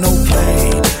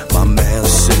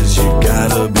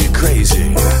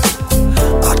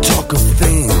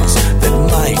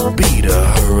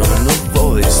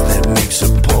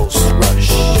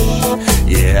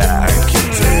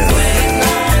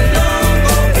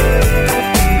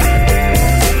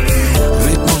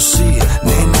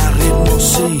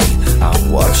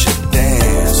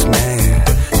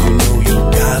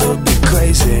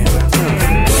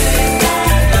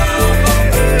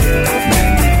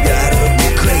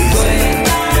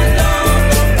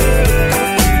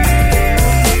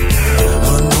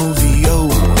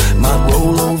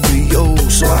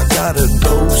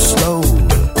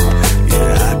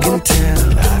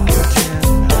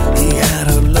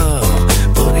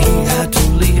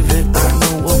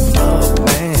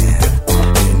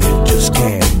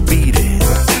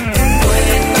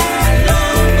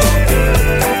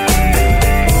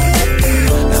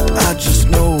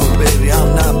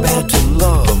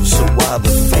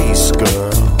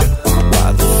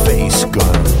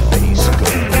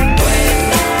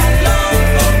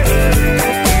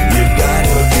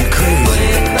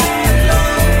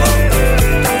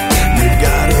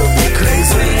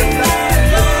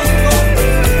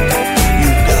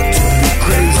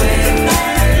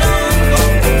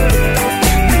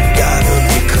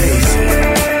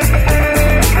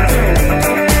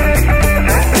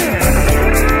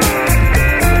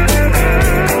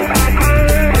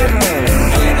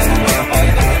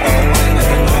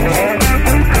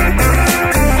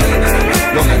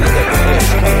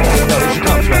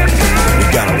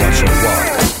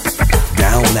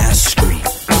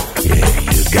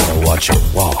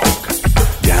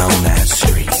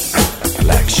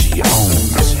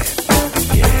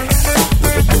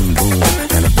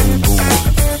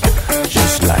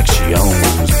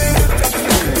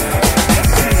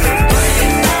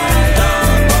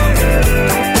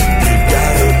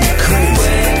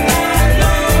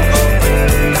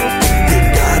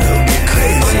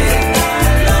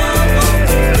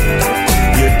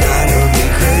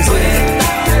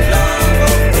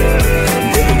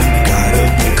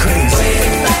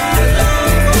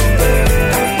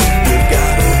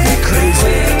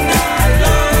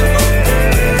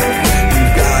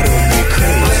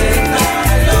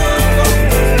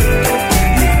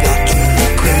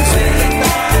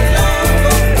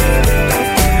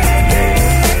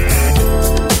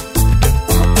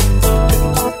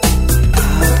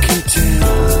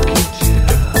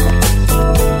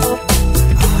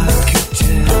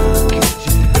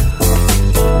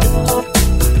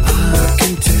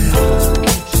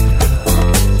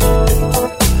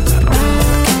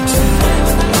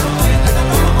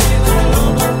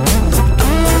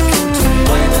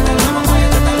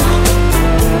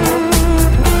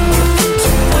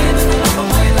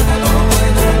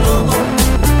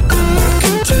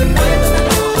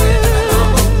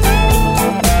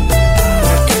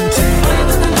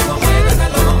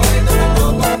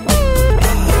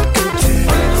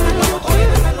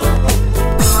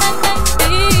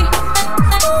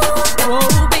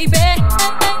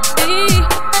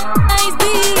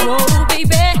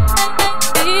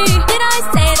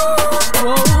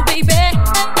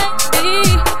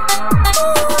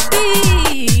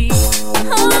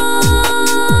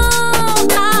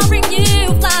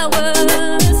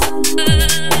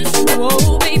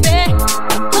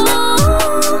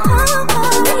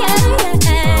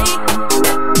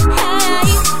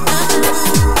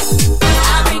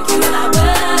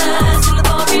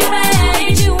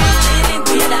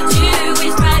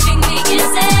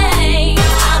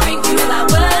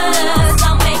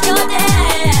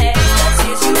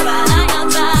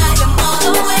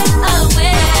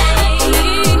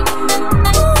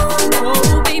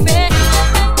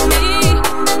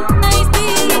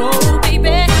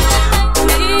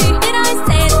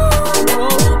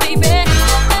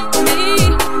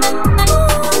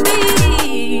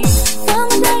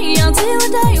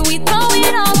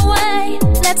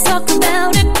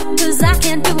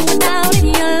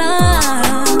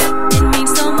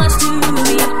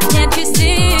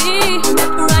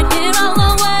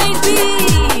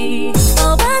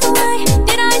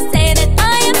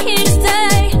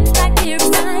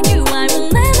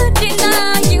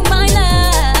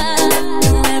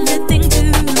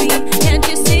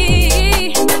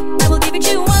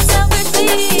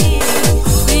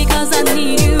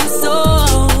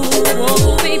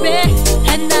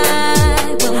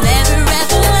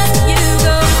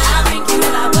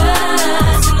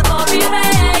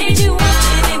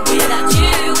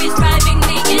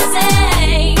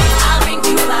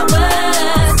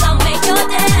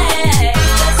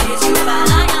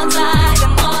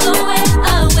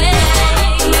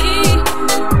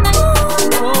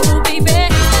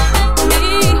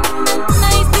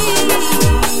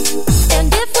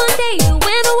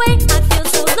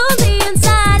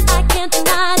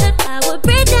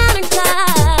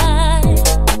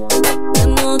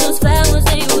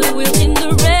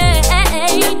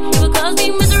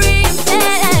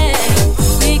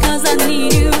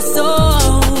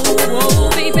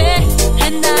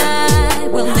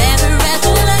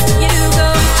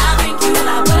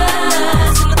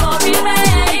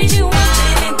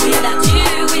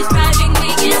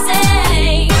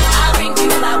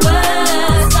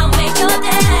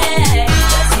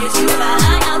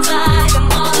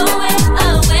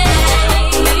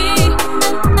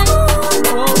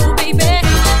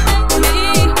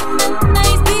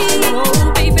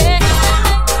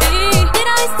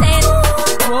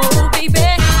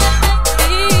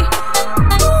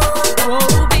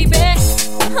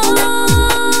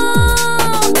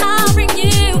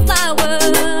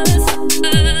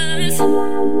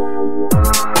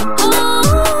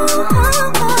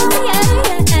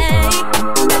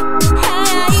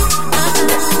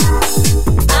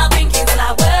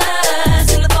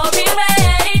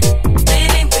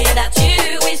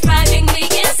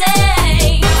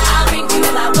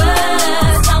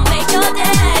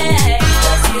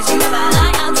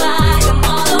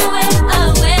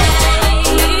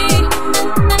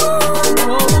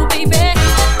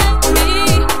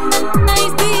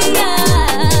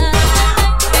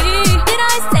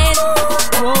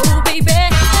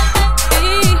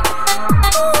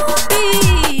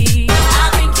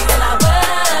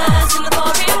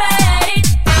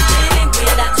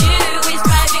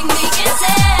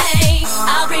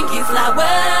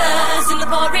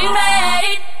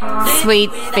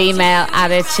 sweet female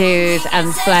attitude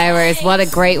and flowers. What a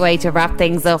great way to wrap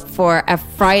things up for a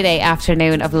Friday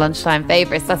afternoon of Lunchtime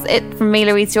Favourites. That's it from me,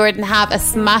 Louise Jordan. Have a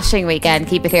smashing weekend.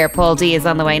 Keep it here. Paul D is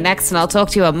on the way next, and I'll talk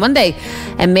to you on Monday.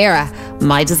 Amira,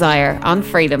 My Desire on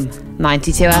Freedom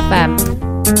 92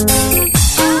 FM.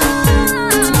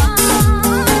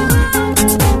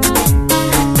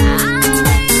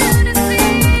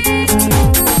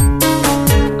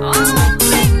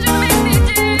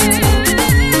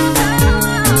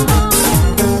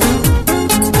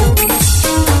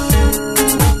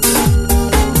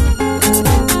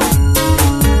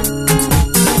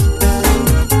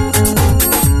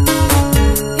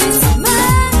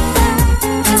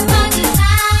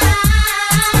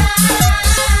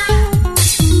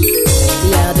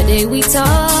 We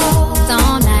talked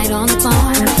all night on the phone.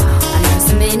 I learned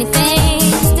so many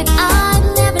things that I'd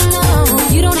never know.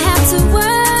 You don't have to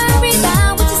worry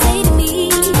about what you say to me.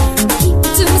 Keep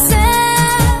it to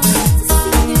myself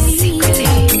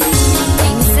secretly. One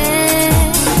thing you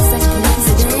said, such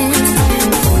coincidence.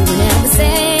 You would never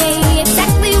say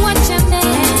exactly what you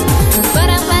meant, but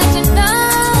I'm glad you know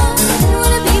you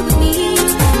wanna be with me.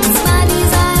 It's my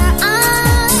desire,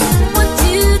 I want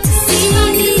you to see.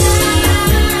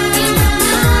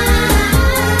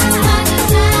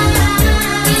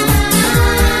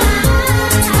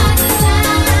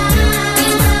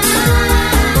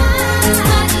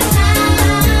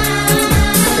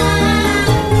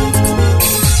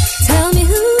 Tell me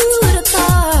who would have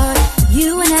thought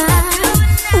you and I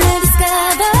would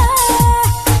discover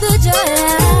the joy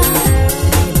of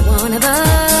neither one of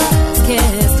us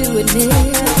cares to admit.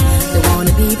 They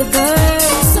wanna be the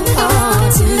first, so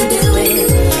hard to do it.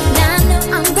 Now I know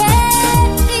I'm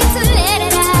ready to let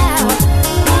it out.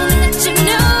 Wanna let you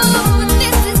know what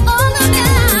this is all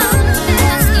about.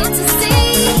 I'm scared to say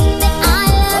that I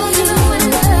love you and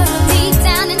love deep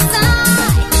down inside.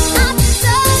 I'm